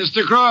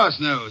 Mr. Cross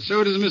knows.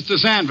 So does Mr.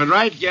 Sanford,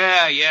 right?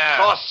 Yeah.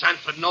 Cross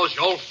Sanford knows,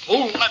 you old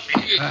fool. Let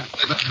me...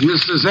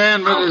 Mr.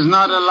 Sanford is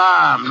not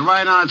alarmed.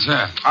 Why not,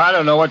 sir? I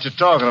don't know what you're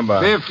talking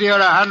about. $50,000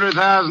 or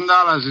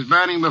 $100,000 is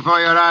burning before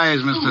your eyes,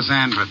 Mr.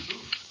 Sanford.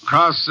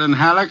 Cross and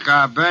Halleck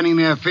are burning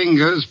their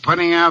fingers,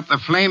 putting out the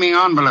flaming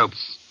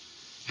envelopes.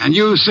 And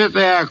you sit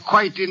there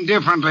quite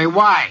indifferently.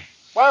 Why?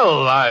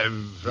 Well,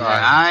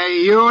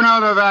 You know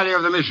the value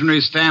of the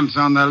missionary stamps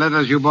on the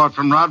letters you bought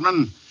from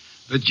Rodman.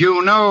 But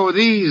you know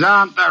these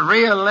aren't the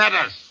real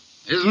letters.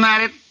 Isn't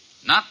that it?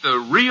 Not the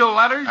real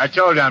letters? I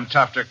told you I'm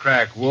tough to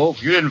crack,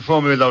 Wolf. You didn't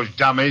fool me with those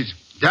dummies.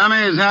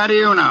 Dummies, how do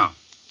you know?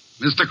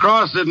 Mr.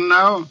 Cross didn't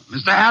know.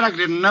 Mr. Halleck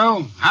didn't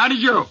know. How did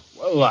you?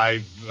 Well,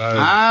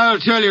 I'll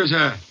tell you,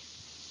 sir.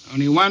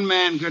 Only one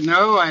man could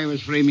know I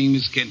was framing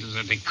Miss Kent as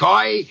a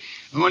decoy.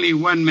 Only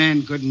one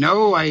man could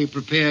know I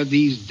prepared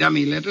these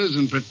dummy letters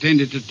and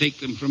pretended to take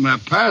them from her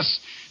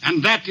purse.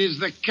 And that is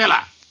the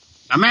killer.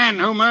 The man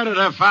who murdered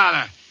her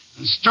father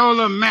and stole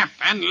the map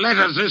and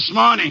letters this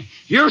morning.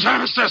 You, sir,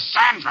 Mr.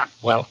 Sanford.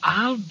 Well,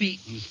 I'll be...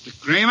 Mr.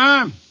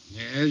 Kramer,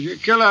 there's your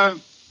killer.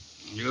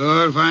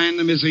 You'll find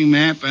the missing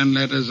map and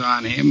letters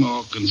on him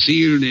or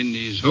concealed in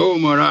his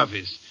home or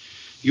office.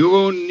 You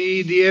won't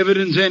need the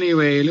evidence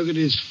anyway. Look at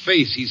his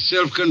face. He's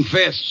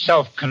self-confessed.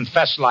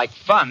 Self-confessed like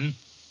fun.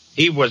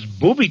 He was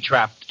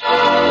booby-trapped.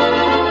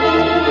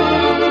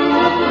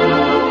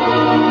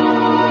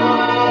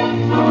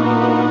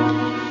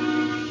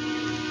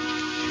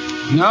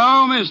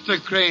 No,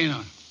 Mr.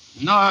 Kramer.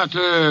 Not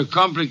a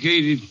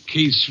complicated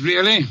case,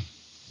 really.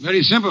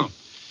 Very simple.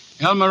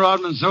 Elmer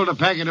Rodman sold a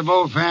packet of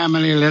old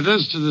family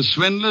letters to the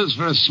swindlers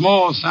for a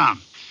small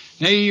sum.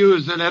 They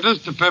used the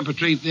letters to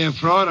perpetrate their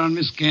fraud on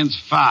Miss Kent's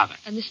father.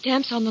 And the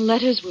stamps on the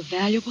letters were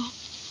valuable?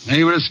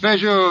 They were a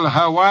special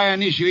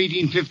Hawaiian issue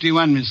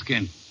 1851, Miss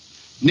Kent.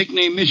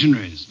 Nicknamed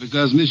missionaries,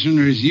 because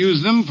missionaries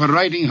used them for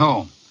writing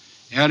home.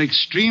 They are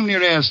extremely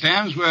rare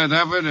stamps worth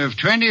upward of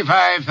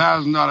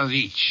 $25,000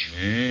 each.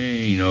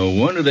 Hey, no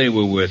wonder they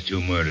were worth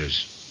 2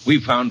 murders. We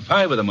found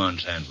 5 of them on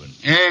Sanford.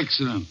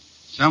 Excellent.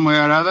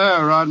 Somewhere or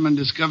other, Rodman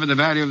discovered the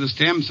value of the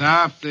stamps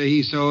after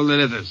he sold the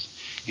letters.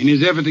 In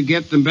his effort to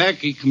get them back,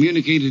 he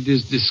communicated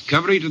his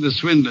discovery to the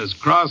swindlers,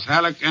 Cross,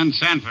 Halleck, and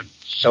Sanford.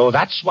 So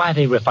that's why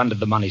they refunded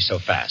the money so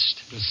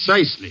fast.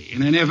 Precisely,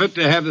 in an effort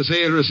to have the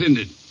sale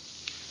rescinded.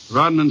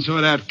 Rodman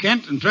sought out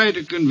Kent and tried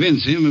to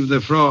convince him of the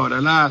fraud.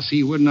 Alas,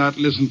 he would not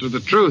listen to the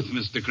truth,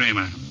 Mr.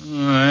 Kramer.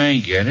 Oh, I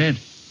get it.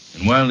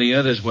 And while the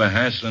others were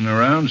hassling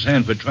around,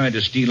 Sanford tried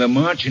to steal a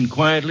march and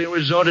quietly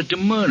resorted to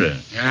murder.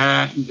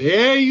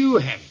 There you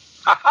have it.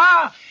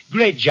 Ha-ha!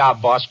 Great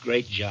job, boss.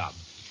 Great job.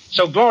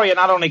 So Gloria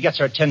not only gets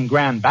her 10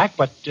 grand back,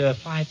 but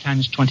 5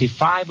 times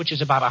 25, which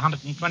is about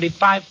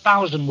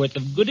 125,000 worth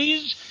of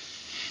goodies.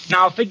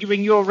 Now,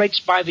 figuring your rates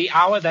by the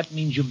hour, that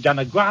means you've done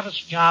a gratis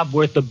job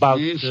worth about...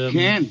 Miss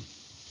Kent,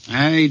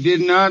 I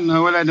did not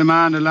know will I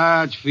demand a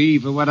large fee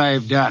for what I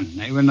have done.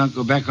 I will not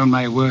go back on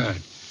my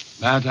word.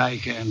 But I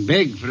can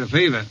beg for a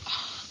favor.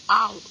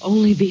 I'll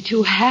only be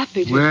too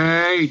happy to...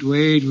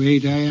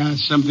 Wait. I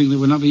ask something that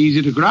will not be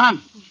easy to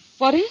grant.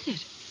 What is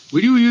it?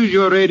 Will you use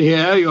your red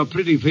hair, your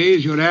pretty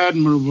face, your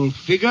admirable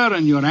figure,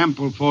 and your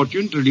ample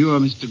fortune to lure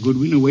Mr.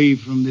 Goodwin away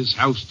from this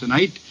house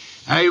tonight?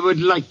 I would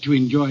like to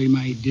enjoy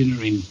my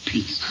dinner in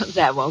peace.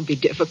 That won't be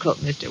difficult,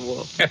 Mr.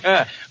 Wolfe.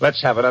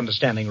 Let's have an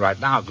understanding right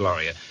now,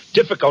 Gloria.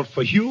 Difficult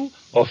for you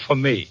or for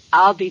me?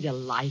 I'll be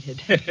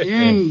delighted.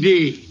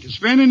 Indeed. To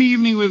spend an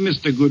evening with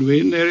Mr.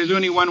 Goodwin, there is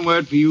only one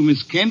word for you,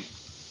 Miss Kent.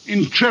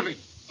 Intrepid.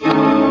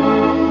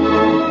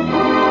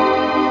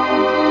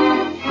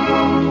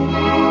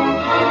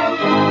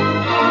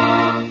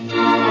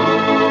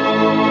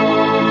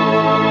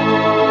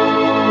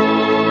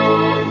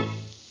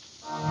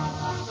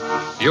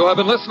 You have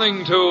been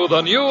listening to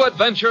The New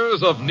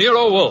Adventures of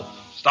Nero Wolfe,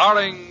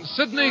 starring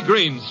Sidney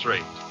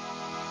Greenstreet.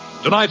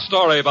 Tonight's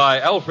story by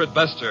Alfred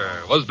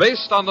Bester was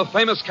based on the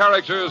famous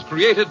characters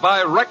created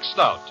by Rex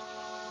Stout,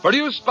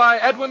 produced by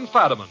Edwin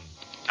Fadiman,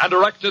 and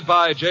directed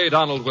by J.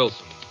 Donald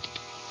Wilson.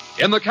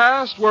 In the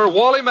cast were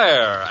Wally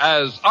Mayer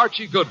as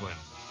Archie Goodwin,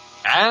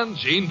 and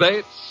Gene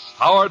Bates,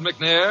 Howard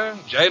McNair,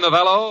 Jay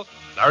Novello,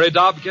 Larry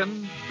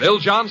Dobkin, Bill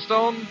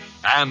Johnstone,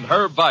 and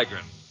Herb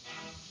Vigran.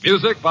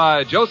 Music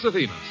by Joseph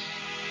Enos.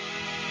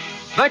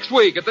 Next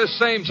week at this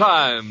same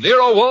time,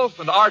 Nero Wolfe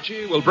and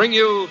Archie will bring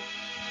you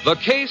The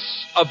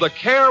Case of the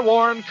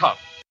Careworn Cup.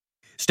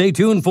 Stay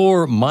tuned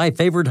for My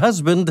Favorite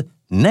Husband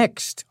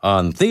next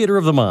on Theater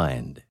of the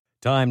Mind.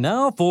 Time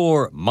now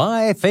for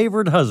My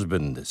Favorite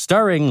Husband,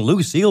 starring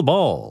Lucille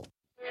Ball.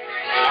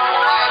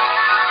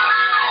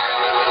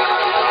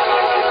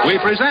 We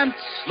present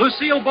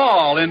Lucille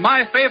Ball in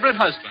My Favorite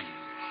Husband,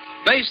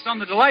 based on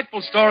the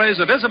delightful stories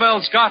of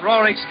Isabel Scott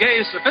Rorick's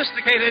gay,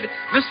 sophisticated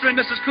Mr. and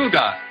Mrs.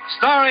 Cougat,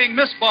 starring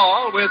Miss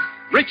Ball with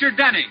Richard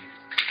Denning.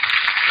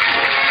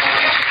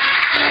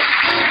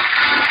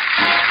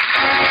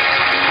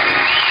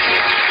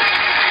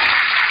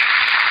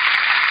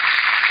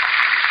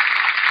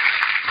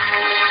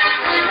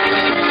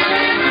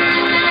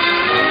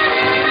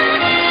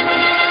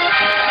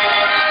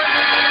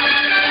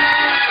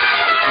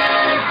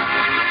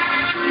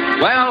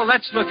 Well,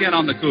 let's look in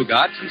on the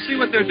Cougats and see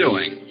what they're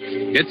doing.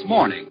 It's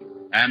morning,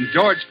 and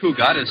George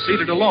Cougat is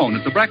seated alone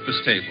at the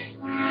breakfast table.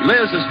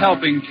 Liz is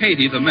helping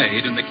Katie, the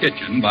maid, in the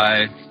kitchen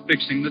by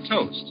fixing the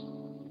toast.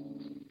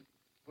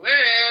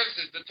 Liz,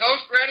 is the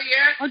toast ready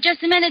yet? Oh,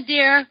 just a minute,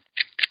 dear.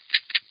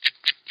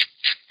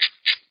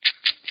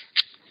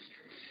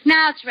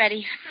 Now it's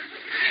ready.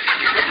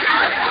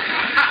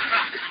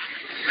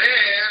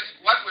 Liz,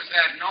 what was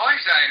that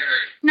noise I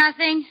heard?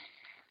 Nothing.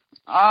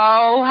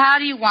 Oh, how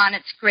do you want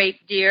it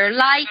scraped, dear?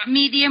 Light,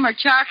 medium, or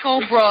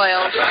charcoal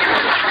broiled?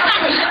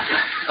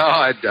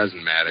 Oh, it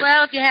doesn't matter.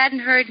 Well, if you hadn't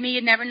heard me,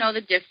 you'd never know the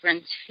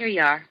difference. Here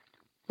you are.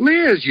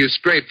 Liz, you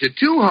scraped it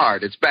too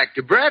hard. It's back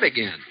to bread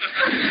again.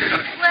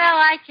 Well,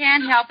 I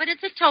can't help it.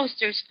 It's a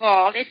toaster's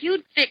fault. If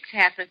you'd fix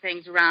half the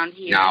things around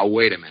here. Now,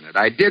 wait a minute.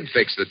 I did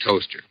fix the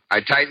toaster.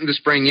 I tightened the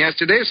spring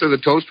yesterday so the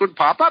toast would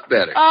pop up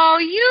better. Oh,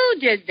 you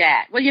did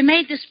that. Well, you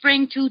made the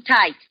spring too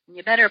tight. And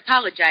you better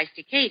apologize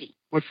to Katie.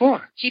 What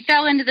for? She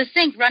fell into the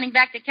sink running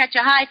back to catch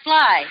a high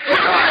fly.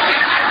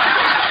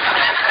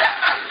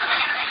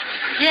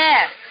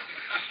 Yes.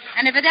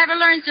 And if it ever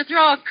learns to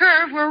throw a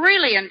curve, we're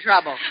really in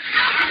trouble.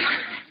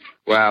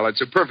 Well,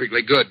 it's a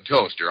perfectly good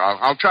toaster.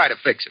 I'll try to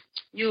fix it.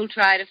 You'll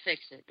try to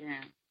fix it,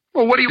 yeah.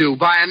 Well, what do you do,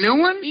 buy a new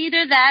one?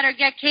 Either that or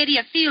get Katie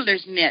a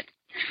fielder's mitt.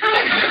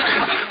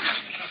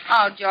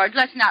 Oh, George,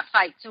 let's not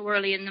fight so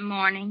early in the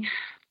morning.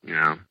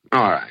 Yeah,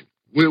 all right.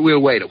 We'll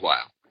wait a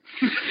while.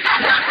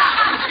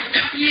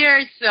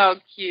 You're so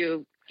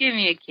cute. Give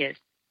me a kiss.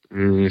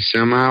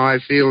 Somehow I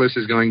feel this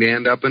is going to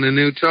end up in a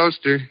new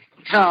toaster.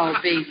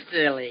 Don't be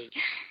silly.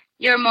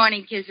 Your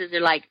morning kisses are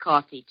like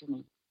coffee to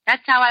me.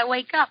 That's how I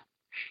wake up.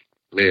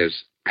 Liz,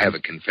 I have a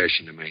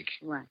confession to make.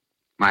 What?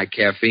 My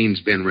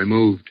caffeine's been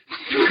removed.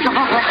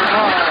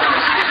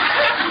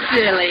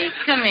 Silly.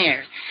 Come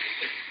here.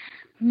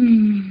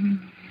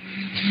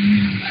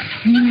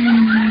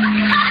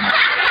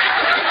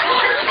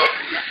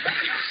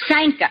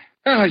 Sanka.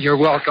 Oh, you're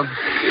welcome.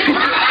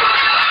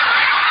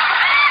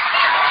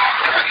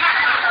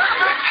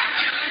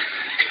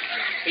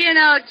 You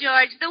know,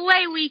 George, the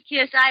way we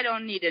kiss, I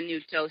don't need a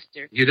new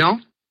toaster. You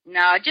don't?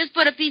 No, just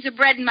put a piece of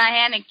bread in my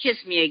hand and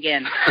kiss me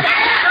again.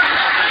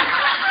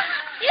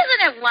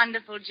 Isn't it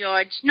wonderful,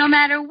 George? No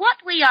matter what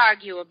we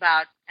argue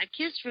about, a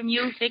kiss from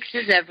you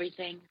fixes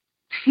everything.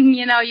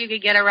 You know, you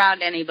could get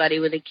around anybody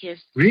with a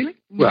kiss. Really?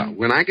 Mm-hmm. Well,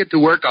 when I get to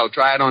work, I'll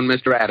try it on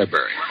Mr.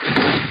 Atterbury.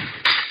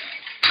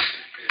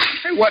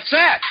 Hey, what's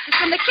that? It's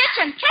from the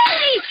kitchen.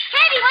 Katie!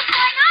 Katie, what's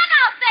going on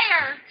out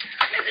there?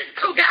 Mrs.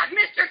 Cougat,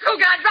 Mr.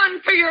 Cougat,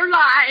 run for your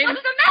lives.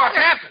 What's the matter? What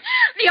happened?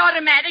 The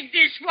automatic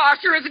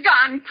dishwasher has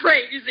gone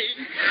crazy.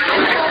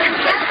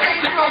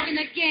 It's broken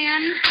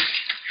again.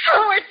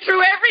 Oh, it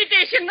threw every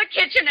dish in the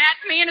kitchen at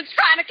me, and it's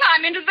trying to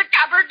climb into the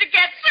cupboard to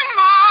get some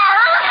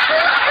more.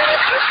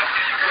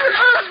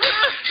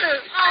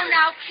 Oh,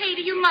 now,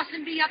 Katie, you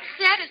mustn't be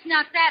upset. It's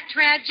not that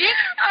tragic.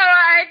 Oh,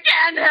 I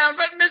can't help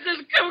it,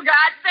 Mrs.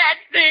 Cougat.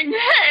 That thing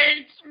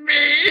hates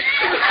me.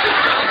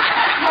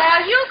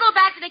 Well, you go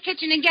back to the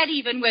kitchen and get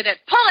even with it.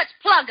 Pull its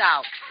plug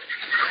out.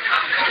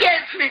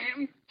 Yes,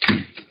 ma'am.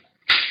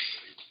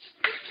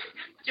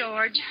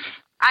 George,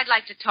 I'd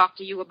like to talk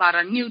to you about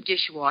a new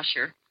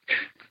dishwasher.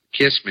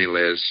 Kiss me,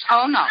 Liz.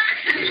 Oh, no.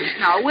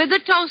 No, with the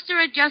toaster,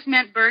 it just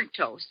meant burnt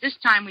toast. This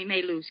time we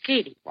may lose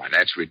Katie. Why,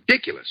 that's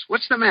ridiculous.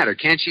 What's the matter?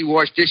 Can't she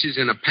wash dishes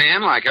in a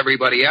pan like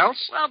everybody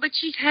else? Well, but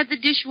she's had the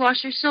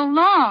dishwasher so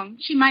long,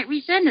 she might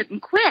resent it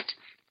and quit.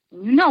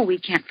 You know we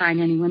can't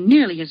find anyone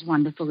nearly as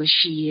wonderful as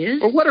she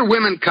is. Well, what are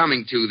women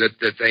coming to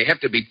that they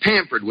have to be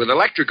pampered with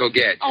electrical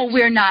gadgets? Oh,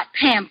 we're not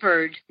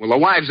pampered. Well, the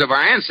wives of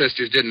our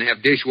ancestors didn't have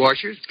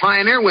dishwashers.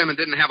 Pioneer women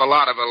didn't have a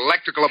lot of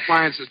electrical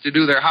appliances to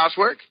do their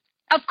housework.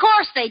 Of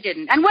course they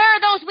didn't. And where are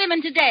those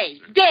women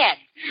today? Dead.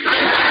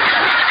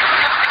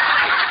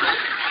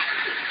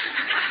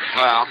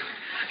 Well,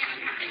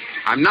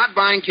 I'm not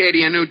buying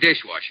Katie a new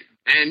dishwasher,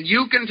 and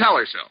you can tell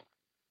her so.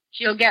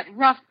 She'll get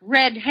rough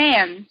red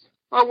hands.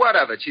 Well, what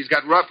of it? She's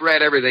got rough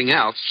red everything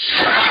else.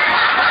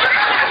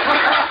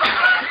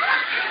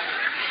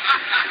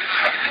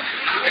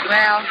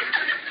 Well,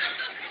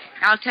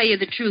 I'll tell you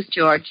the truth,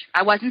 George.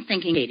 I wasn't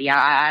thinking Katie.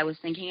 I was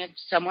thinking of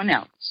someone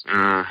else.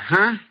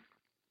 Uh-huh.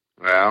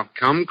 Well,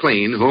 come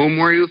clean. Whom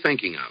were you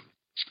thinking of?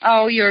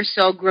 Oh, you're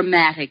so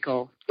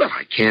grammatical. Well,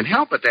 I can't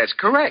help it. That's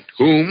correct.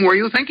 Whom were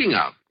you thinking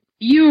of?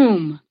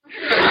 Hume.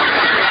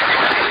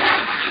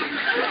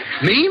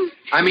 Me?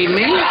 I mean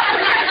me?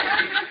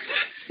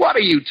 What are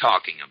you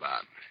talking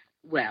about?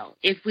 Well,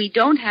 if we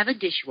don't have a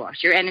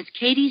dishwasher and it's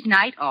Katie's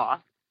night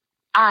off,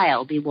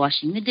 I'll be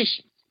washing the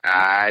dishes.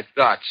 I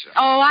thought so.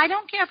 Oh, I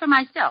don't care for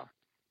myself.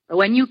 But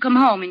when you come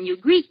home and you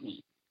greet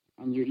me,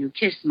 and you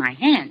kiss my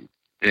hand,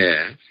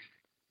 Yes?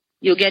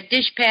 you'll get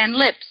dishpan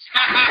lips.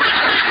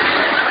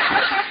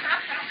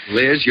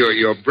 Liz,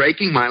 you're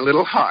breaking my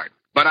little heart.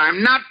 But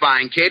I'm not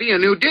buying Katie a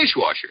new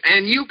dishwasher,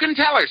 and you can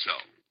tell her so.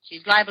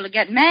 She's liable to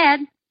get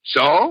mad.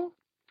 So?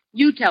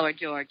 You tell her,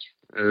 George.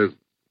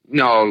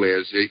 No,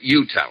 Liz,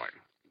 you tell her.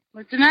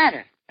 What's the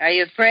matter? Are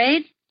you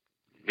afraid?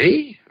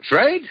 Me?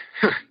 Afraid?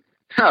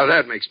 Oh,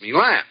 that makes me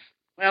laugh.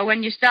 Well,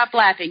 when you stop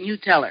laughing, you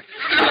tell her.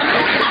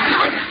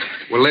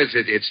 Well, Liz,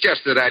 it's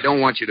just that I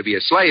don't want you to be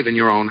a slave in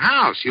your own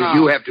house.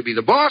 You have to be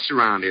the boss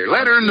around here.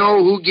 Let her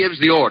know who gives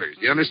the orders.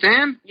 You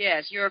understand?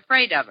 Yes, you're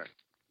afraid of her.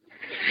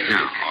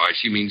 No,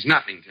 she means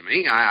nothing to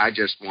me. I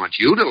just want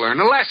you to learn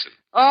a lesson.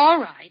 All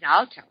right,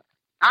 I'll tell her.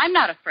 I'm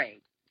not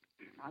afraid.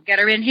 I'll get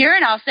her in here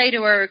and I'll say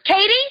to her,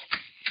 Katie?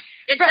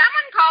 Did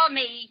someone call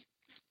me?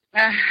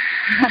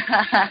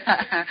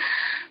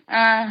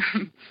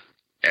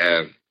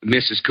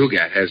 Mrs.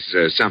 Cougat has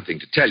something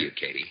to tell you,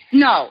 Katie.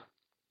 No.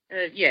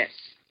 Yes.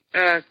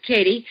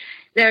 Katie,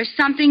 there's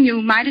something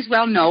you might as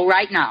well know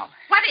right now.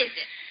 What is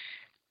it?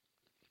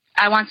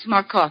 I want some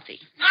more coffee.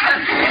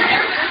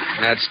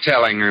 That's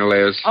telling her,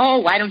 Liz. Oh,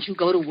 why don't you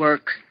go to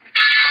work?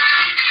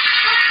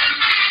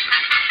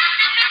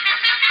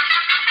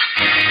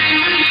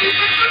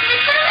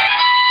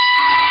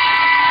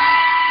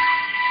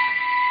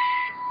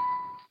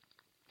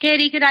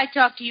 Katie, could I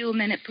talk to you a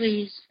minute,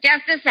 please?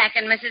 Just a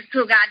second, Mrs.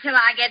 Cougat, till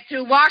I get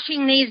through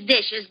washing these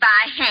dishes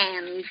by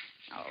hand.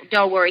 Oh,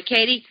 don't worry,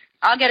 Katie.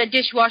 I'll get a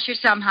dishwasher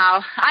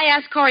somehow. I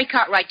asked Corey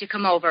Cartwright to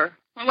come over.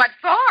 What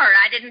for?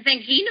 I didn't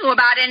think he knew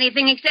about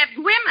anything except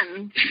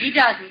women. He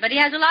doesn't, but he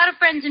has a lot of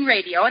friends in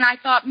radio, and I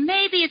thought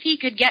maybe if he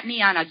could get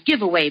me on a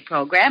giveaway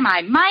program,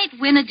 I might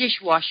win a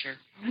dishwasher.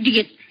 Do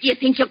you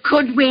think you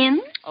could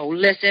win? Oh,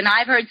 listen,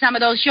 I've heard some of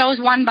those shows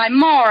won by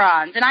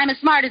morons, and I'm as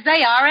smart as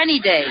they are any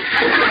day.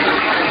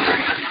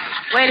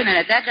 Wait a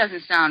minute, that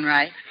doesn't sound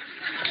right.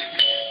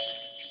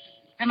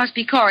 That must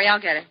be Corey. I'll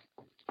get it.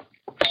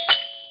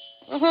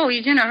 Oh,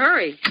 he's in a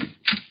hurry.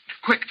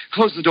 Quick,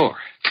 close the door.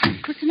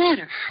 What's the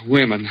matter?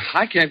 Women,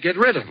 I can't get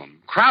rid of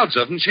them. Crowds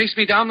of them chase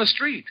me down the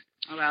street.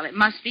 Well, it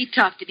must be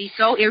tough to be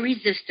so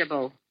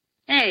irresistible.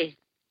 Hey,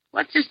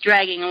 what's this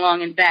dragging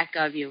along in back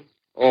of you?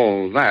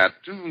 Oh,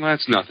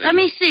 that's nothing. Let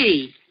me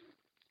see.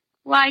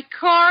 Why,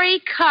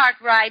 Corey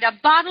Cartwright, a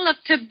bottle of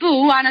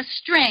taboo on a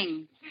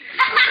string.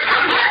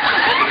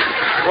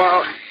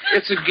 Well,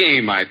 it's a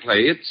game I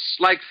play. It's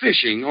like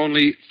fishing,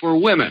 only for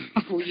women.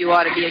 Oh, you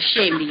ought to be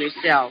ashamed of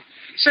yourself.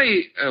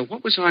 Say,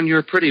 what was on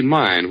your pretty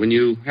mind when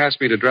you asked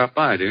me to drop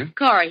by, dear?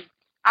 Corey,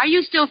 are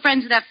you still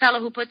friends with that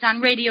fellow who puts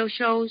on radio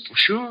shows?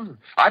 Sure.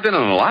 I've been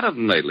on a lot of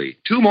them lately.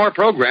 2 more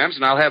programs,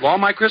 and I'll have all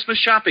my Christmas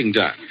shopping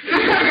done.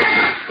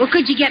 Well,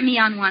 could you get me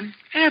on one?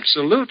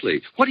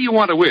 Absolutely. What do you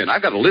want to win?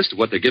 I've got a list of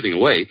what they're giving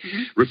away.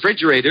 Mm-hmm.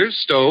 Refrigerators,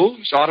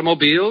 stoves,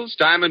 automobiles,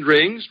 diamond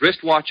rings,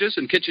 wristwatches,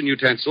 and kitchen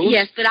utensils.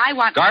 Yes, but I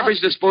want...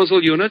 Garbage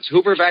disposal units,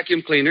 Hoover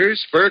vacuum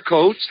cleaners, fur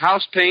coats,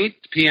 house paint,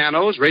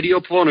 pianos,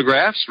 radio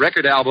phonographs,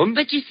 record albums.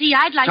 But you see,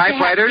 I'd like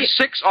typewriters,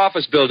 to have... 6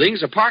 office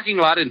buildings, a parking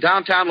lot in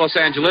downtown Los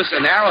Angeles,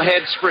 and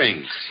Arrowhead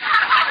Springs.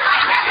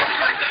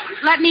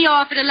 Let me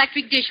off at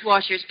electric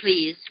dishwashers,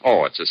 please.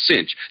 Oh, it's a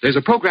cinch. There's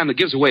a program that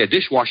gives away a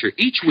dishwasher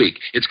each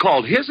week. It's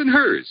called His and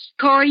Hers.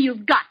 Corey,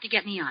 you've got to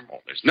get me on. Oh,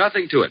 there's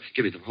nothing to it.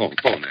 Give me the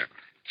phone there.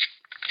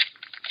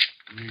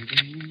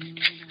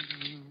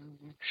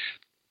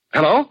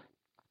 Hello?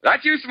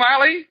 That you,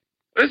 Smiley?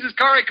 This is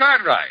Corey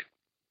Cartwright.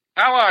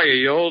 How are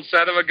you old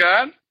son of a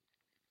gun?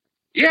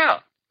 Yeah.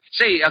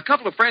 Say, a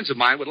couple of friends of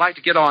mine would like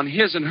to get on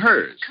His and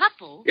Hers.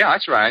 Couple? Yeah,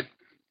 that's right.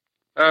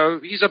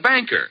 He's a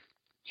banker.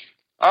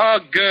 Oh,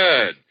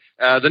 good.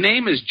 The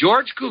name is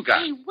George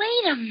Cugat. Hey,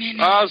 wait a minute.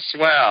 Oh,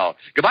 swell.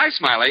 Goodbye,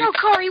 Smiley. No,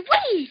 Corey,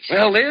 wait.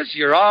 Well, Liz,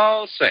 you're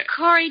all set.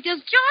 Corey, does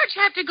George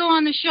have to go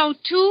on the show,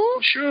 too?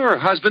 Sure,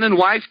 husband and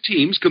wife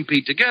teams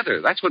compete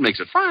together. That's what makes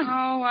it fun.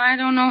 Oh, I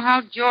don't know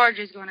how George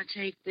is going to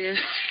take this.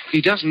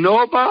 He doesn't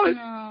know about it?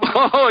 No.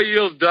 Oh,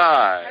 you'll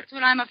die. That's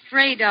what I'm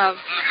afraid of.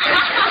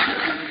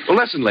 Well,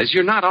 listen, Liz,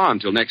 you're not on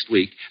till next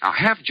week. I'll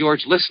have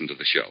George listen to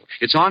the show.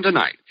 It's on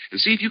tonight.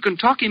 And see if you can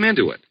talk him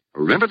into it.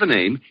 Remember the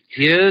name,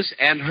 his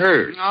and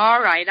hers. All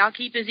right, I'll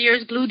keep his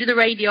ears glued to the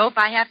radio if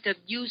I have to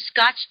use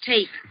Scotch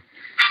tape.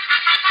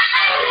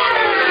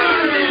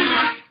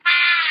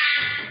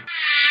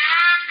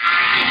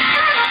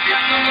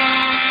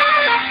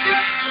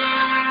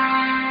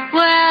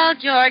 Well,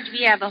 George,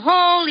 we have the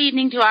whole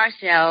evening to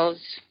ourselves.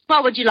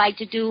 What would you like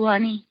to do,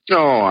 honey?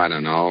 Oh, I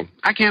don't know.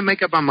 I can't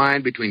make up my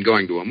mind between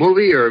going to a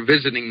movie or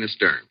visiting the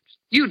Stearns.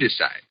 You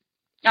decide.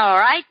 All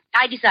right,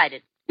 I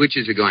decided. Which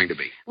is it going to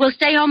be? We'll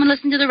stay home and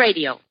listen to the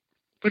radio.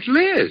 But,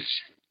 Liz.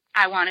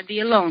 I want to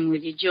be alone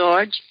with you,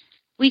 George.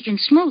 We can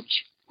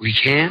smooch. We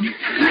can?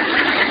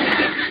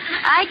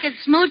 I could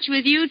smooch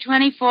with you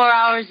 24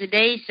 hours a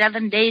day,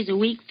 7 days a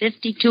week,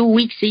 52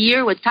 weeks a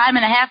year, with time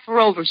and a half for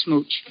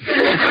oversmooch.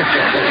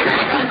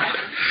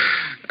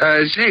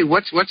 Say,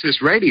 what's this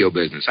radio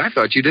business? I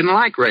thought you didn't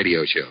like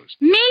radio shows.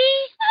 Me?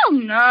 Oh,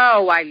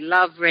 no, I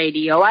love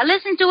radio. I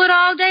listen to it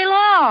all day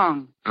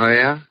long. Oh,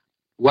 yeah?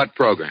 What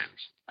programs?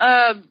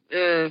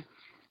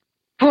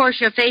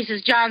 Portia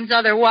Faces John's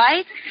Other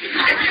Wife.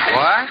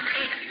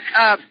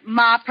 What?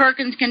 Ma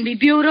Perkins Can Be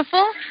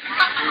Beautiful.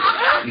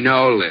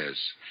 No, Liz.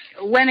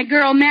 When a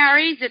girl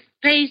marries, it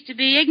pays to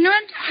be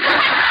ignorant.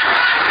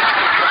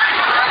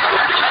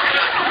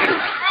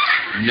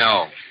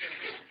 No.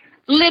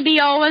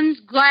 Libby Owens,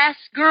 Glass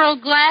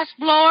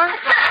Blower.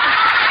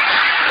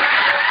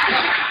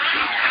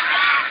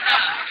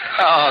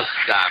 Oh,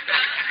 stop it.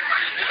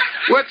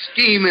 What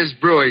scheme is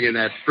brewing in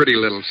that pretty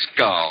little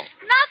skull?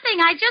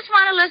 Nothing. I just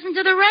want to listen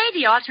to the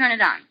radio. I'll turn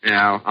it on.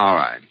 Yeah, all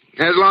right.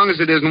 As long as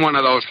it isn't one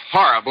of those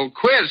horrible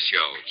quiz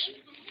shows.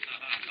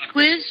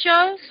 Quiz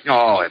shows?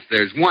 Oh, if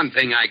there's one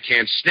thing I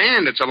can't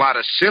stand, it's a lot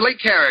of silly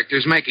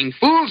characters making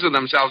fools of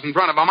themselves in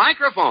front of a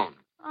microphone.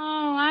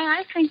 Oh,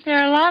 I think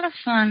they're a lot of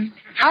fun.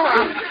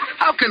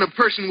 How can a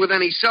person with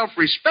any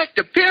self-respect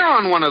appear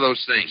on one of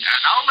those things?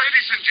 And now,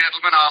 ladies and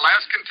gentlemen, our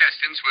last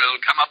contestants will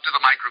come up to the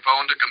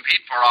microphone to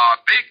compete for our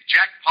big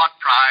jackpot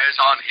prize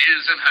on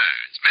His and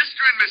Hers.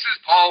 Mr. and Mrs.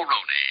 Paul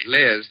Roney.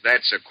 Liz,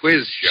 that's a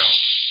quiz show.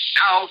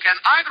 Now, can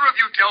either of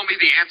you tell me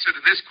the answer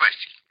to this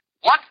question?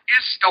 What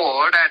is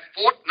stored at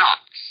Fort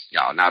Knox?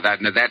 Oh, now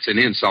that's an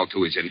insult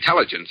to his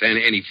intelligence, and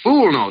any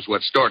fool knows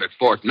what's stored at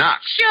Fort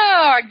Knox.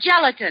 Sure,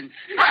 gelatin.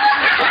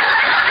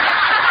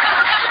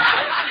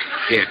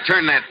 Here,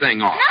 turn that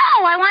thing off.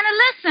 No, I want to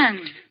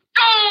listen.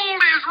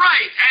 Gold is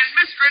right, and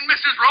Mr. and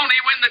Mrs. Roney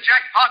win the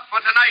jackpot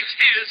for tonight's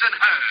His and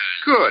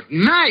Hers. Good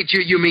night.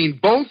 You mean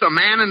both a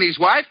man and his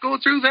wife go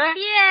through that?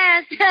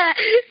 Yes.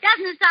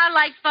 Doesn't it sound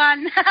like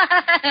fun?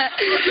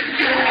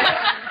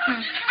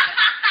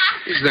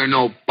 Is there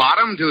no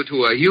bottom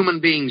to a human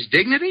being's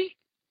dignity?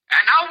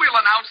 And now we'll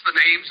announce the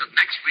names of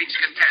next week's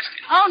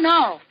contestants. Oh,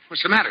 no.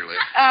 What's the matter, Liz?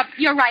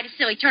 You're right. It's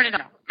silly. Turn it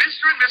on.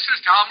 Mr. and Mrs.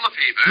 Tom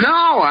Lefevre.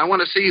 No, I want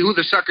to see who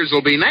the suckers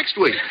will be next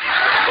week.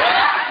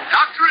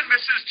 Dr. and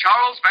Mrs.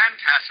 Charles Van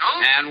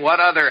Tassel. And what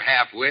other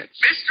half-wits?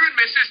 Mr. and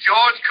Mrs.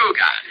 George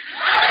Cugat.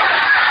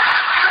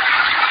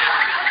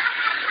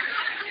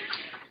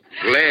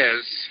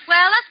 Liz.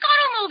 Well, let's go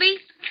to a movie.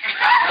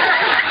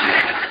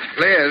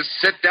 Liz,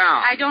 sit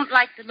down. I don't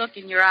like the look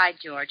in your eye,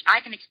 George. I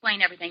can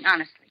explain everything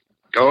honestly.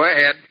 Go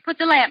ahead. Put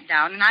the lamp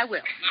down, and I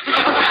will.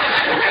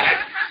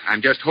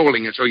 I'm just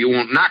holding it so you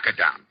won't knock it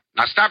down.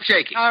 Now stop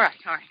shaking. All right.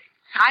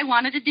 I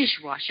wanted a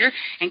dishwasher,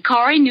 and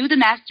Corey knew the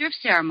master of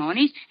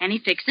ceremonies, and he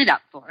fixed it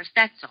up for us.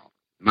 That's all.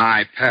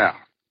 My pal.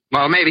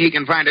 Well, maybe he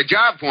can find a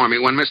job for me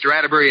when Mr.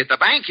 Atterbury at the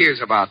bank hears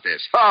about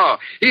this. Oh,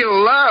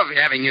 he'll love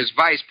having his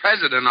vice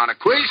president on a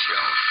quiz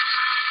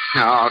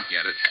show. Oh, I'll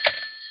get it.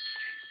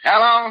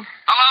 Hello?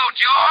 Hello,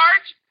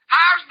 George.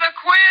 How's the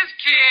quiz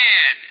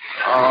kid?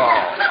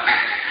 Oh.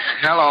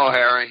 Hello,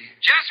 Harry.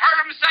 Just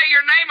heard him say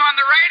your name on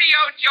the radio,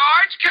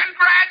 George.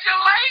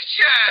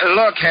 Congratulations.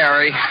 Look,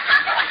 Harry,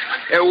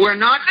 we're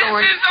not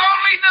going... This is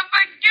only the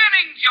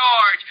beginning,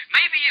 George.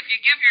 Maybe if you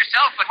give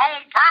yourself a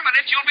home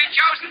permanent, you'll be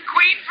chosen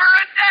queen for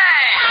a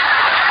day.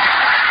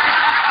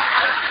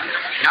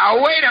 Now,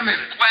 wait a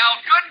minute. Well,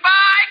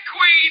 goodbye,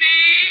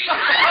 Queenie.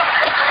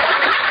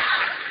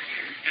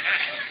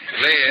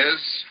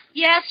 Liz.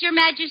 Yes, Your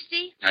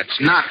Majesty?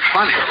 That's not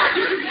funny.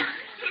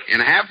 In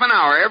half an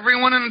hour,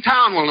 everyone in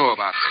town will know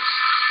about this.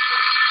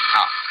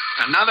 Oh,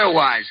 another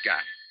wise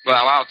guy.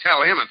 Well, I'll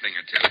tell him a thing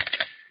or two.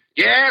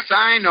 Yes,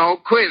 I know,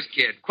 quiz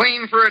kid,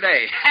 queen for a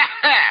day.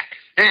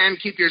 And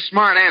keep your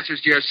smart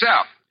answers to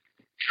yourself.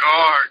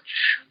 George,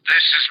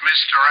 this is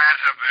Mr.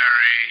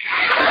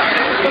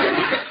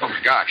 Atterbury. Oh,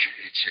 my gosh,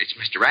 it's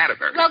Mr.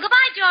 Atterbury. Well,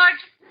 goodbye, George.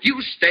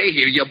 You stay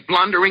here, you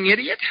blundering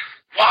idiot.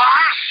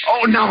 What?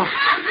 Oh, no.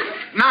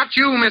 Not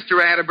you,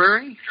 Mr.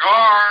 Atterbury.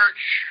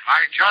 George,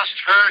 I just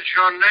heard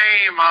your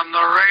name on the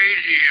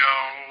radio.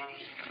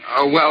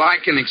 Oh, well, I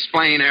can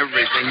explain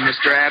everything,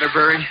 Mr.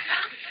 Atterbury.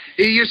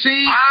 You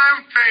see...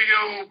 I'm for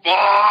you, boy.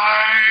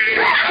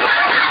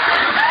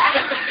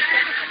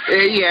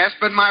 Yes,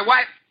 but my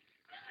wife...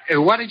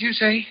 what did you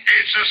say?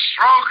 It's a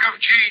stroke of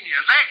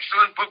genius.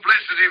 Excellent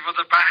publicity for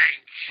the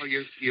bank. Oh,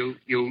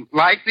 you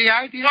like the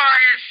idea? Why,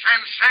 it's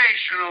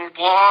sensational,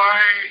 boy.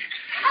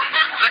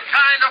 The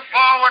kind of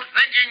forward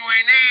thinking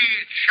we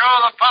need. Show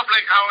the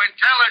public how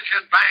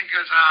intelligent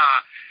bankers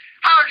are.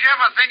 How'd you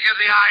ever think of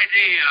the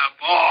idea,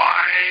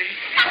 boy?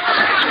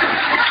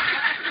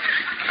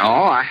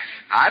 Oh,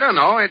 I don't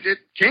know. It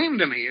came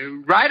to me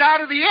right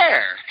out of the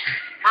air.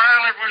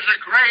 Well, it was a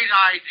great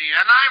idea,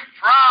 and I'm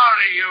proud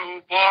of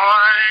you,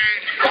 boy.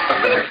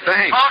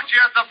 Thanks. Talk to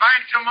you at the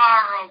bank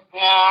tomorrow,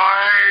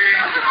 boy.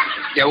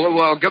 Yeah,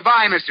 well,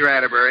 goodbye, Mr.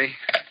 Atterbury.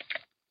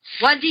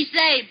 What'd he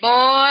say,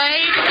 boy?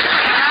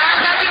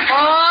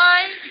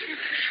 Boy?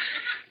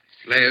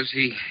 Liz,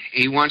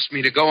 he wants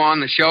me to go on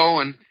the show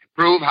and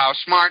prove how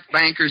smart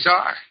bankers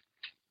are.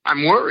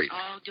 I'm worried.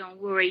 Oh, don't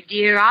worry,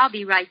 dear. I'll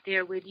be right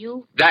there with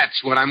you.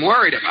 That's what I'm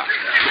worried about.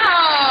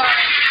 Oh.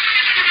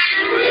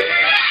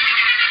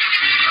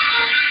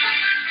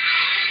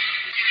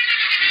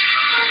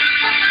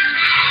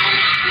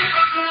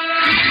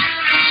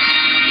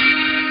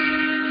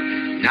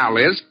 Now,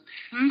 Liz,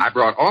 I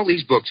brought all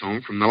these books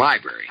home from the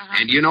library.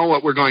 And you know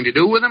what we're going to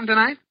do with them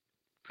tonight?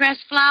 Press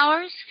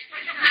flowers?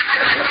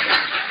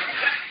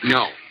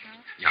 No,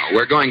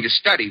 we're going to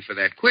study for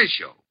that quiz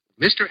show.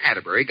 Mr.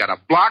 Atterbury got a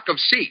block of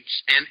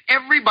seats, and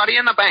everybody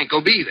in the bank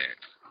will be there.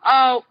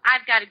 Oh,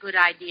 I've got a good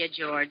idea,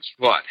 George.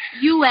 What?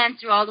 You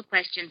answer all the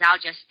questions. I'll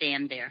just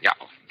stand there. Yeah,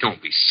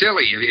 don't be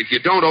silly. If you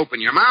don't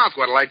open your mouth,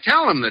 what'll I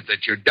tell them,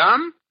 that you're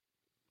dumb?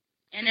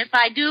 And if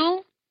I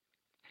do?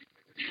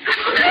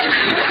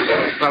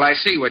 Well, I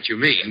see what you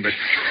mean,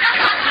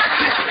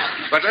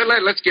 but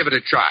let's give it a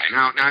try.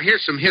 Now,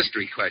 here's some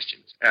history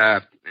questions.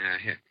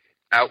 Here.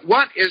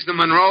 What is the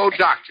Monroe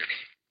Doctrine?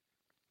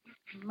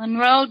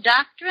 Monroe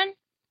Doctrine?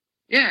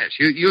 Yes,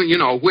 you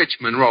know which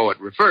Monroe it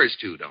refers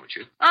to, don't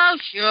you? Oh,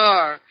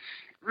 sure.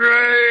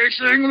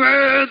 Racing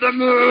with the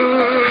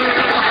moon,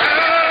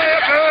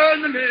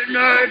 upon the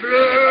midnight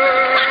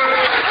blue.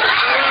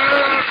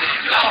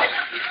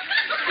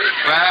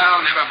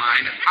 Well, never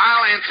mind.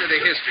 I'll answer the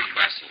history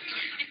questions.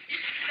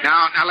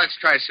 Now let's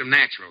try some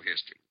natural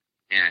history.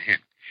 Yeah, here.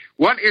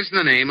 What is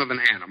the name of an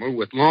animal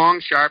with long,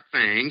 sharp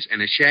fangs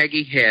and a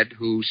shaggy head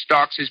who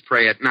stalks his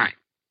prey at night?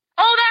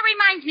 Oh, that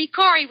reminds me.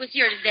 Corey was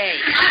here today.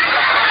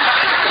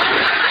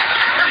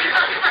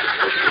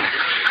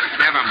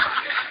 Never mind.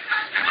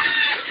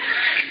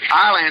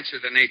 I'll answer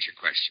the nature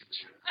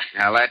questions.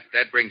 Now,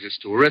 that brings us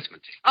to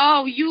arithmetic.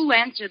 Oh, you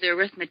answer the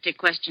arithmetic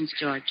questions,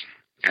 George.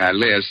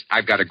 Liz,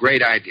 I've got a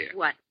great idea.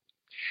 What?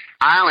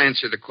 I'll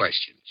answer the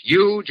questions.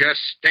 You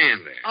just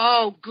stand there.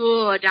 Oh,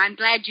 good. I'm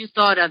glad you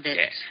thought of it.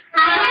 Yes.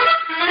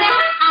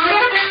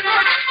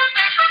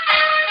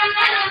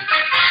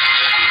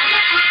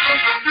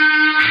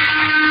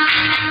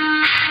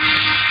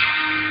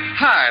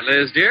 Hi,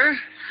 Liz, dear.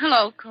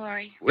 Hello,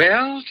 Corey.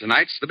 Well,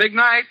 tonight's the big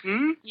night,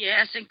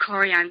 Yes, and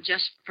Corey, I'm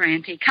just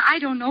frantic. I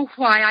don't know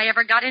why I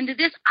ever got into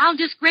this. I'll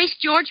disgrace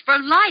George for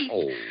life.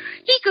 Oh.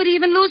 He could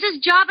even lose his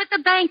job at the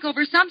bank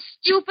over some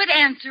stupid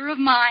answer of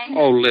mine.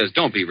 Oh, Liz,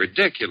 don't be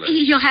ridiculous.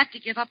 He'll have to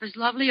give up his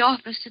lovely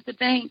office at the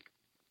bank.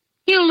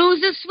 He'll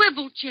lose his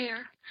swivel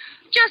chair.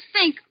 Just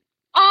think,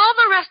 all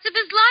the rest of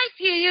his life,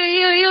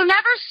 he'll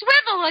never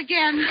swivel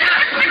again.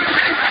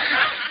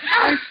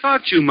 I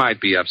thought you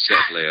might be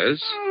upset,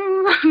 Liz.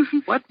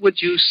 What would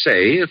you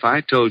say if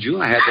I told you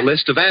I had the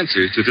list of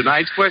answers to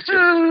tonight's question?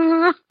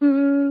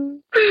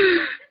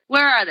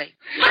 Where are they?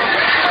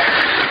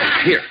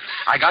 Here,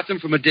 I got them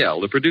from Adele,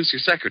 the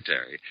producer's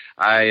secretary.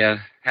 I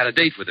had a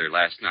date with her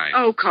last night.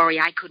 Oh, Corey,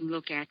 I couldn't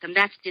look at them.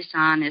 That's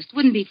dishonest.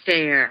 Wouldn't be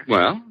fair.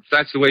 Well, if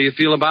that's the way you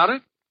feel about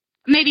it.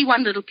 Maybe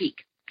one little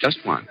peek.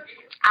 Just one.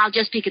 I'll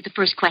just peek at the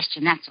first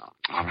question, that's all.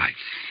 All right.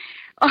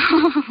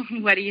 Oh,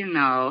 what do you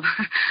know?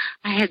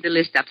 I had the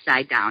list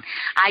upside down.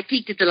 I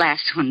peeked at the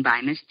last one by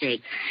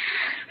mistake.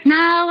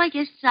 Now I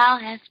guess I'll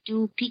have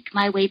to peek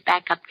my way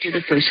back up to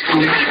the first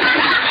one.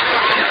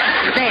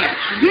 There.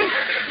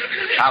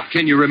 Now,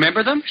 can you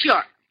remember them?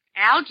 Sure.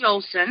 Al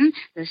Jolson,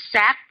 the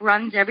sap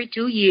runs every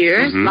 2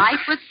 years,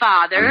 Life with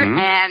Father,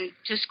 and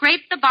To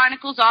Scrape the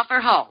Barnacles Off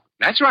Her Hull.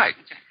 That's right.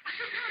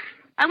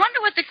 I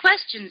wonder what the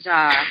questions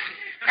are.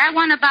 That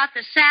one about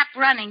the sap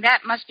running,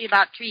 that must be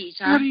about trees,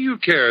 huh? What do you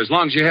care as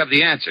long as you have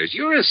the answers?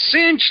 You're a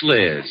cinch,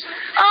 Liz.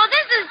 Oh,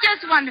 this is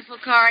just wonderful,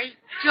 Corey.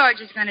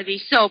 George is going to be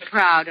so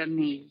proud of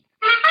me.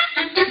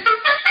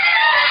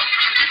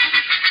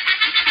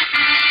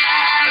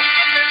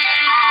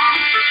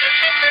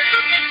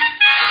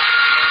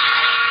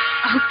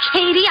 Oh,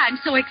 Katie, I'm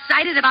so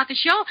excited about the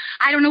show.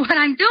 I don't know what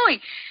I'm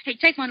doing. Hey,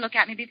 take one look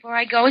at me before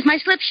I go. Is my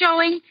slip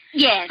showing?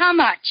 Yes. How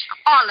much?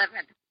 All of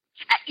it.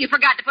 You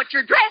forgot to put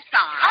your dress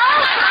on.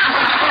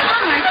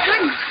 Oh, my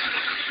goodness.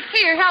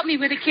 Here, help me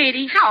with it,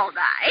 Katie. All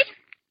right.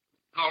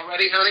 All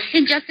ready, honey?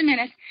 In just a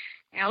minute.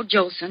 Al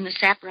Jolson, the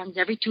sap runs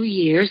every 2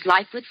 years,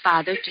 life with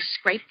father, to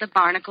scrape the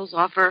barnacles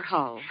off her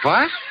hull.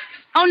 What?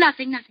 Oh,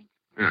 nothing.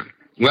 Oh.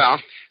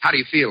 Well, how do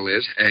you feel,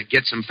 Liz?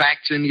 Get some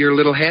facts into your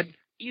little head?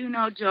 You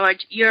know,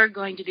 George, you're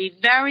going to be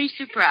very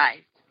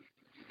surprised.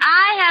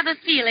 I have a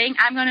feeling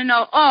I'm going to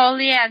know all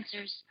the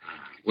answers.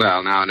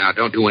 Well, now,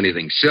 don't do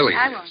anything silly.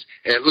 I Liz.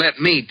 won't. Let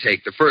me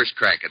take the first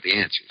crack at the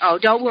answers. Oh,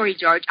 don't worry,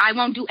 George. I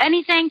won't do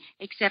anything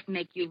except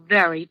make you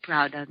very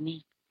proud of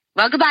me.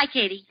 Well, goodbye,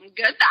 Katie.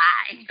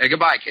 Goodbye.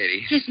 Goodbye,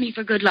 Katie. Kiss me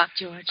for good luck,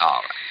 George.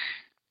 All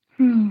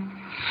right.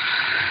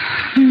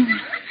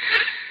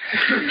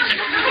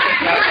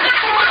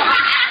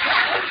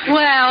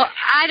 Well,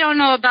 I don't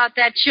know about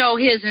that show,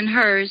 His and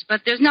Hers,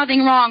 but there's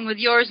nothing wrong with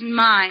yours and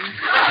mine.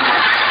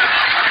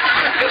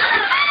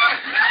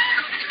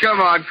 Come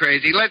on,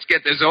 crazy. Let's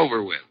get this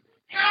over with.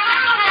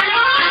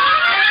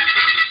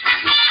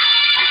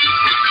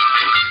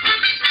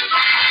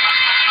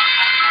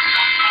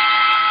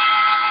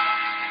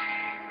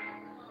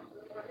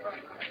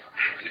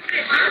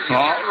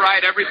 All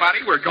right, everybody,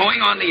 we're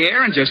going on the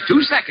air in just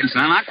 2 seconds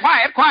now. Now,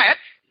 quiet.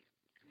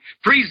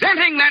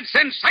 Presenting that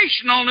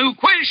sensational new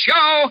quiz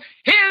show,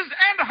 His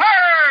and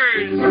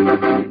Hers.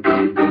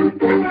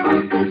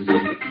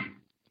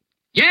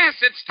 Yes,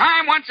 it's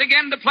time once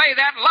again to play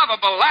that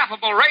lovable,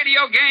 laughable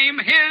radio game,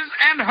 His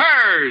and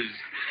Hers.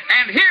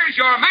 And here's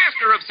your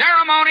master of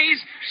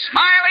ceremonies,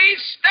 Smiley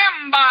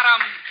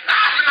Stembottom.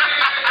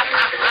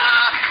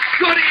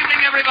 Good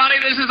evening, everybody.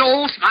 This is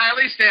old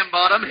Smiley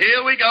Stembottom.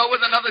 Here we go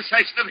with another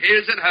session of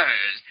His and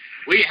Hers.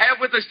 We have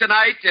with us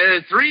tonight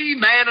 3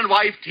 man and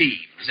wife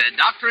teams.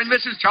 Dr. and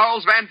Mrs.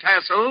 Charles Van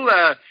Tassel,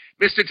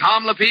 Mr.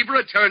 Tom Lefevre,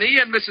 attorney,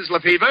 and Mrs.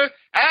 Lefevre,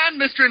 and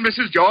Mr. and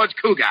Mrs. George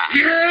Cougar.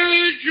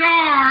 Yay,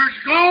 George!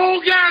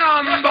 Go get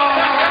 'em, boy!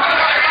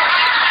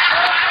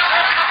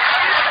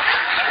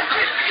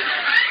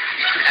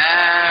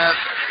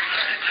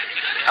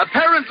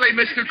 Apparently,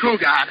 Mr.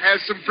 Cougar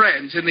has some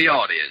friends in the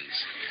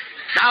audience.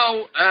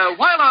 Now,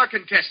 while our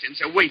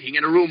contestants are waiting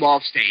in a room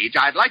off stage,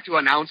 I'd like to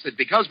announce that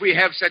because we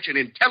have such an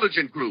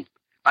intelligent group,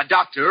 a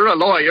doctor, a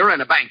lawyer,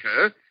 and a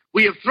banker,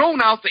 we have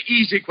thrown out the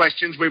easy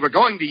questions we were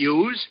going to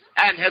use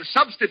and have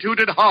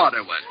substituted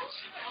harder ones.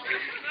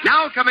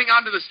 Now coming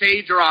onto the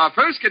stage are our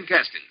first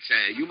contestants.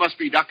 You must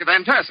be Dr.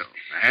 Van Tassel.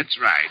 That's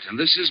right, and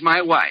this is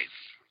my wife.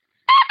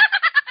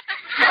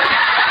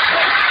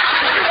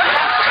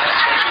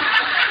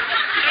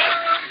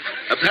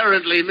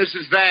 Apparently,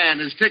 Mrs. Van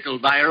is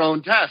tickled by her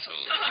own tassel.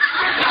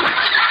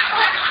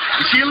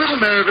 Is she a little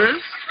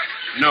nervous?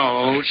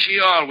 No, she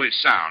always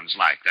sounds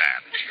like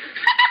that.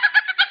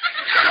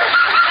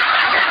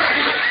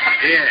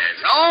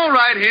 Yes. All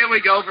right, here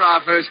we go for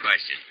our first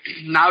question.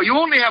 Now, you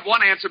only have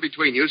one answer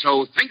between you,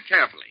 so think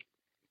carefully.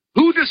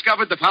 Who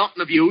discovered the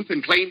fountain of youth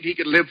and claimed he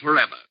could live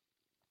forever?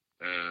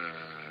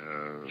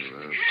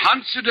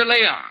 Ponce de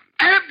Leon.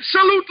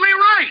 Absolutely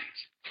right.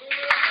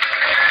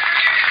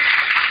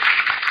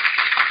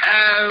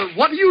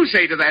 What do you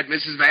say to that,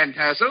 Mrs. Van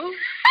Tassel?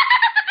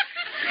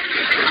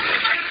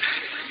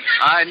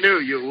 I knew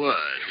you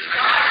would.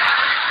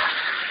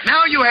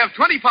 Now you have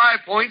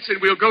 25 points, and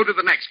we'll go to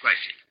the next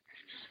question.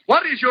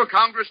 What is your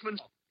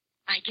congressman's...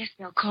 I guess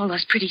they'll call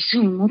us pretty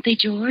soon, won't they,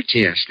 George?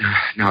 Yes.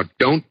 Now,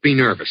 don't be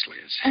nervous,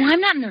 Liz. Oh, I'm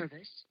not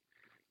nervous.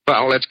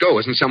 Well, let's go.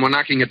 Isn't someone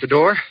knocking at the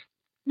door?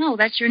 No,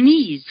 that's your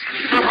knees.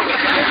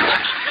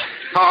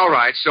 All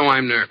right, so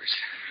I'm nervous.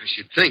 I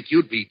should think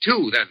you'd be,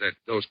 too. That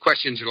those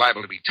questions are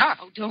liable to be tough.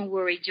 Oh, don't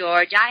worry,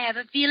 George. I have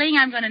a feeling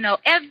I'm going to know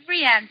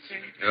every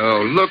answer.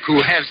 Oh, look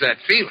who has that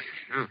feeling.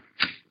 Oh.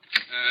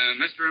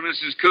 Mr. and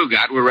Mrs.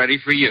 Cougat, we're ready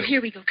for you. Oh,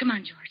 here we go. Come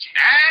on, George.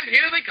 And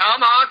here they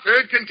come, our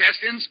third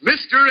contestants,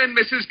 Mr. and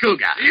Mrs.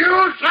 Cougar.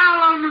 You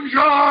tell 'em,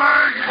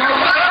 George!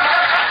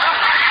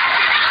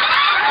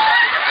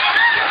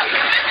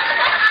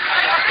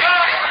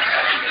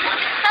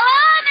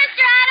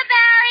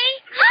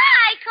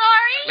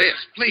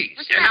 Liz,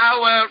 please.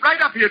 Now, right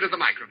up here to the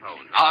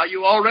microphone. Are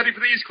you all ready for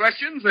these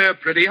questions? They're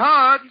pretty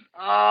hard.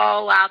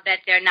 Oh, I'll bet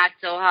they're not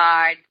so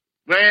hard.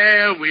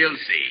 Well, we'll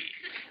see.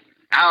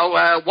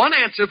 Now, one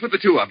answer for the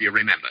two of you,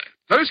 remember.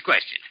 First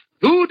question.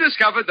 Who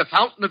discovered the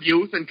fountain of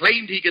youth and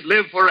claimed he could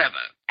live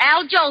forever?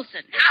 Al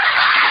Jolson.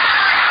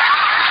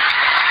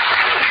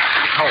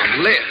 Oh,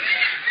 Liz.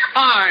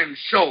 I'm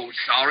so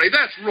sorry.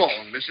 That's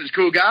wrong, Mrs.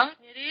 Cougar.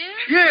 It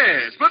is?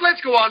 Yes, but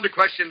let's go on to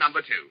question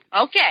number 2.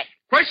 Okay.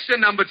 Question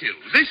number 2.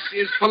 This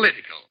is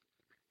political.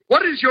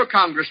 What is your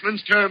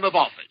congressman's term of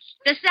office?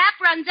 The sap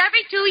runs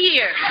every 2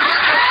 years.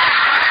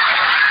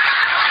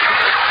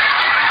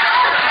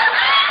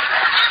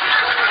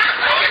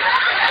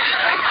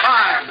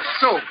 I'm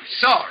so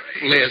sorry.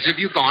 Liz, have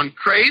you gone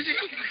crazy?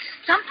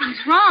 Something's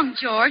wrong,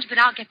 George, but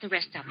I'll get the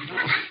rest of them.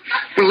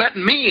 Well, let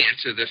me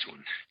answer this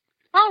one.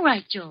 All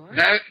right, George.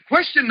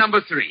 Question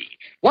number 3.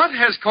 What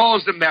has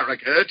caused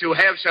America to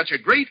have such a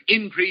great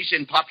increase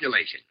in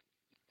population?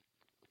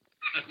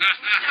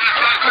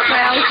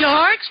 Well,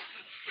 George?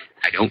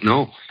 I don't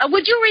know.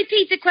 Would you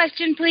repeat the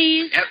question,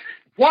 please?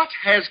 What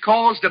has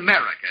caused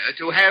America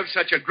to have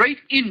such a great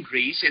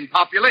increase in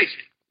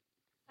population?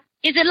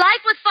 Is it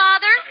Life with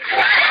Father?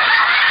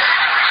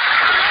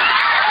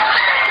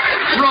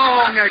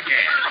 Wrong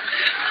again.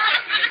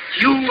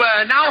 You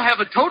now have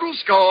a total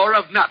score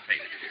of nothing.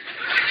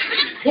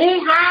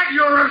 Cougat,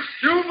 you're a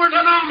stupid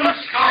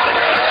numbskull.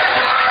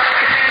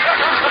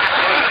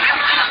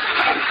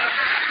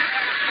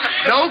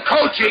 No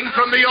coaching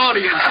from the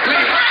audience,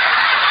 please.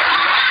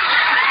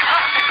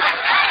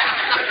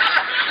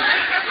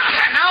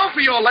 And now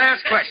for your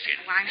last question.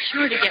 Well, I'm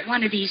sure to get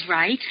one of these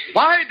right.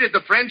 Why did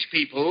the French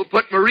people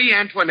put Marie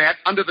Antoinette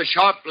under the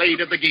sharp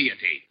blade of the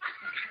guillotine?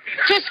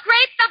 To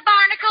scrape the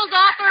barnacles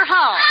off her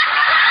hull.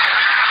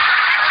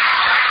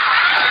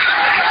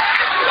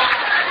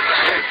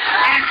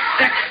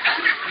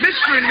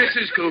 Mr. and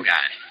Mrs.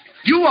 Cougat,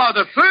 you are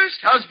the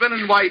first husband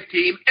and wife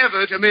team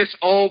ever to miss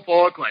all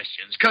 4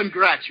 questions.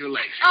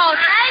 Congratulations. Oh,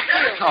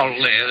 thank you. Oh,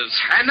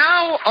 Liz. And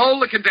now all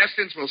the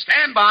contestants will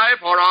stand by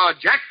for our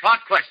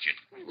jackpot question.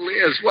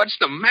 Liz, what's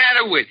the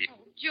matter with you?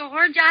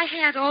 George, I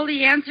had all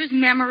the answers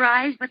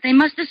memorized, but they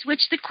must have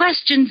switched the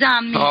questions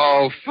on me.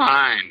 Oh,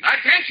 fine.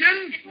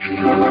 Attention!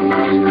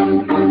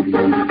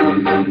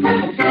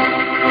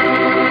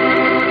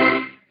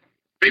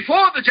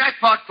 Before the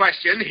jackpot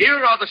question,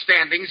 here are the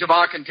standings of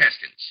our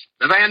contestants.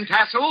 The Van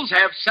Tassels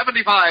have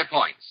 75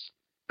 points.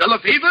 The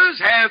Lefevres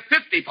have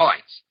 50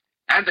 points.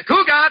 And the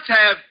Cougats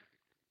have...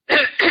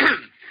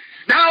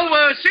 Now,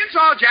 since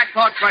our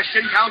jackpot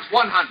question counts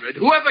 100,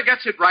 whoever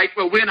gets it right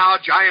will win our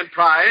giant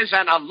prize,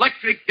 an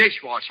electric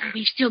dishwasher.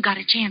 We've still got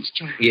a chance,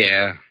 George.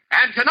 Yeah.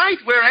 And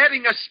tonight we're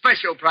adding a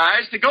special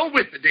prize to go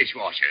with the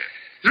dishwasher.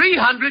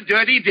 300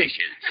 dirty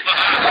dishes.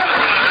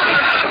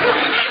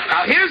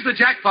 Now, here's the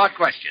jackpot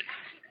question.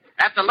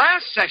 At the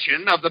last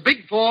session of the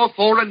Big Four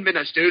foreign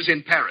ministers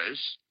in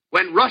Paris,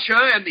 when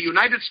Russia and the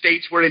United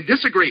States were in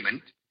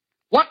disagreement,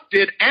 what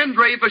did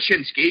Andrei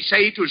Vyshinsky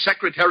say to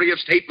Secretary of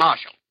State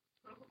Marshall?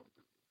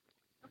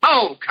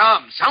 Oh,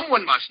 come,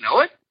 someone must know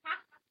it.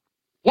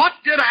 What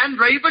did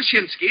Andrei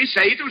Vyshinsky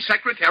say to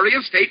Secretary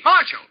of State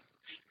Marshall?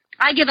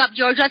 I give up,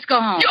 George. Let's go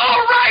home. You're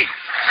right!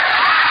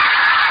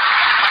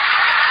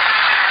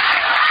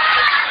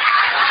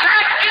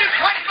 That is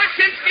what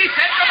Vyshinsky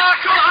said to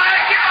Marshall. I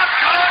give up,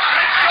 George.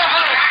 Let's go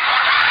home.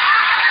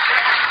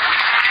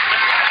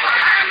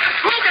 And the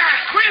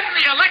Cougats win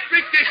the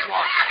electric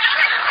dishwasher.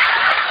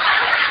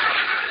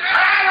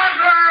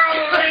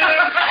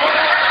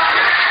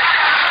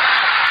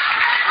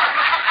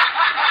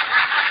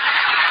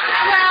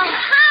 Well,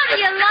 how do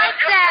you like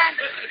that?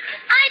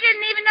 I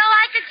didn't even know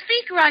I could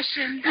speak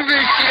Russian.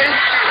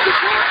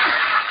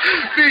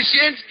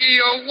 Vyshinsky,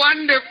 you're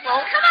wonderful.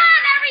 Come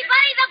on,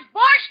 everybody. The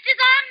borscht is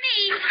on me.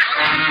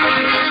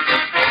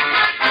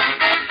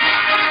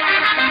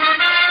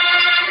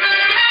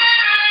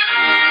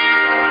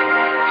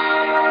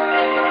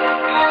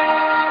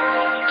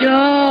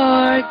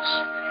 George.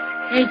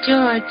 Hey,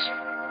 George.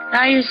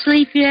 Are you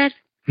asleep yet?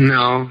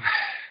 No.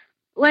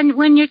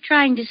 When you're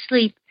trying to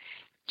sleep,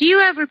 do you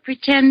ever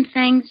pretend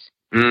things?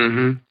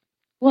 Mm-hmm.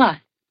 What?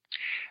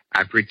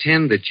 I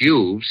pretend that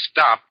you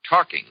stopped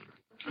talking.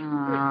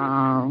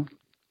 Oh.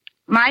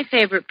 My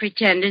favorite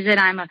pretend is that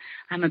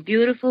I'm a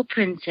beautiful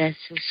princess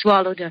who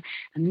swallowed a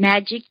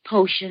magic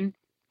potion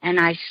and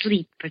I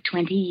sleep for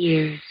 20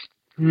 years.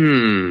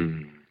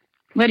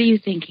 What are you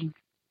thinking?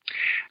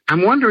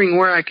 I'm wondering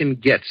where I can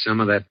get some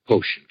of that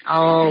potion.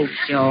 Oh,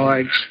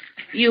 George,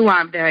 you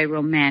aren't very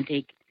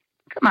romantic.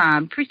 Come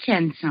on,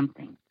 pretend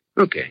something.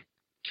 Okay.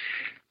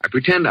 I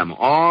pretend I'm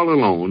all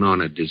alone on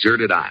a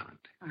deserted island.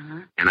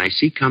 And I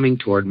see coming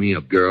toward me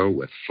a girl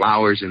with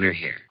flowers in her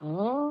hair.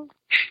 Oh?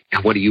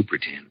 Now, what do you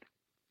pretend?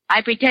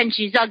 I pretend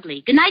she's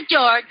ugly. Good night,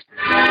 George.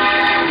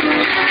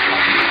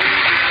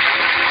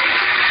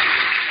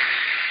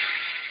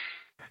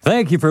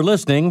 Thank you for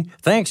listening.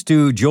 Thanks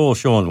to Joel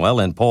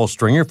Schoenwell and Paul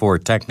Stringer for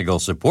technical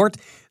support.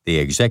 The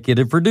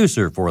executive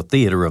producer for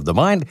Theater of the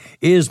Mind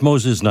is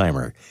Moses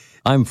Neimer.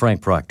 I'm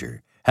Frank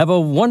Proctor. Have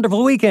a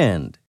wonderful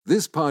weekend.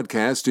 This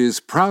podcast is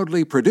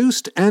proudly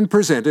produced and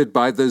presented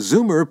by the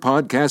Zoomer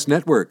Podcast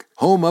Network,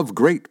 home of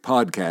great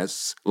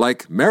podcasts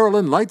like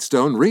Marilyn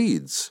Lightstone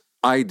Reads,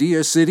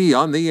 Idea City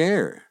on the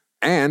Air,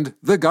 and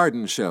The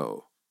Garden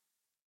Show.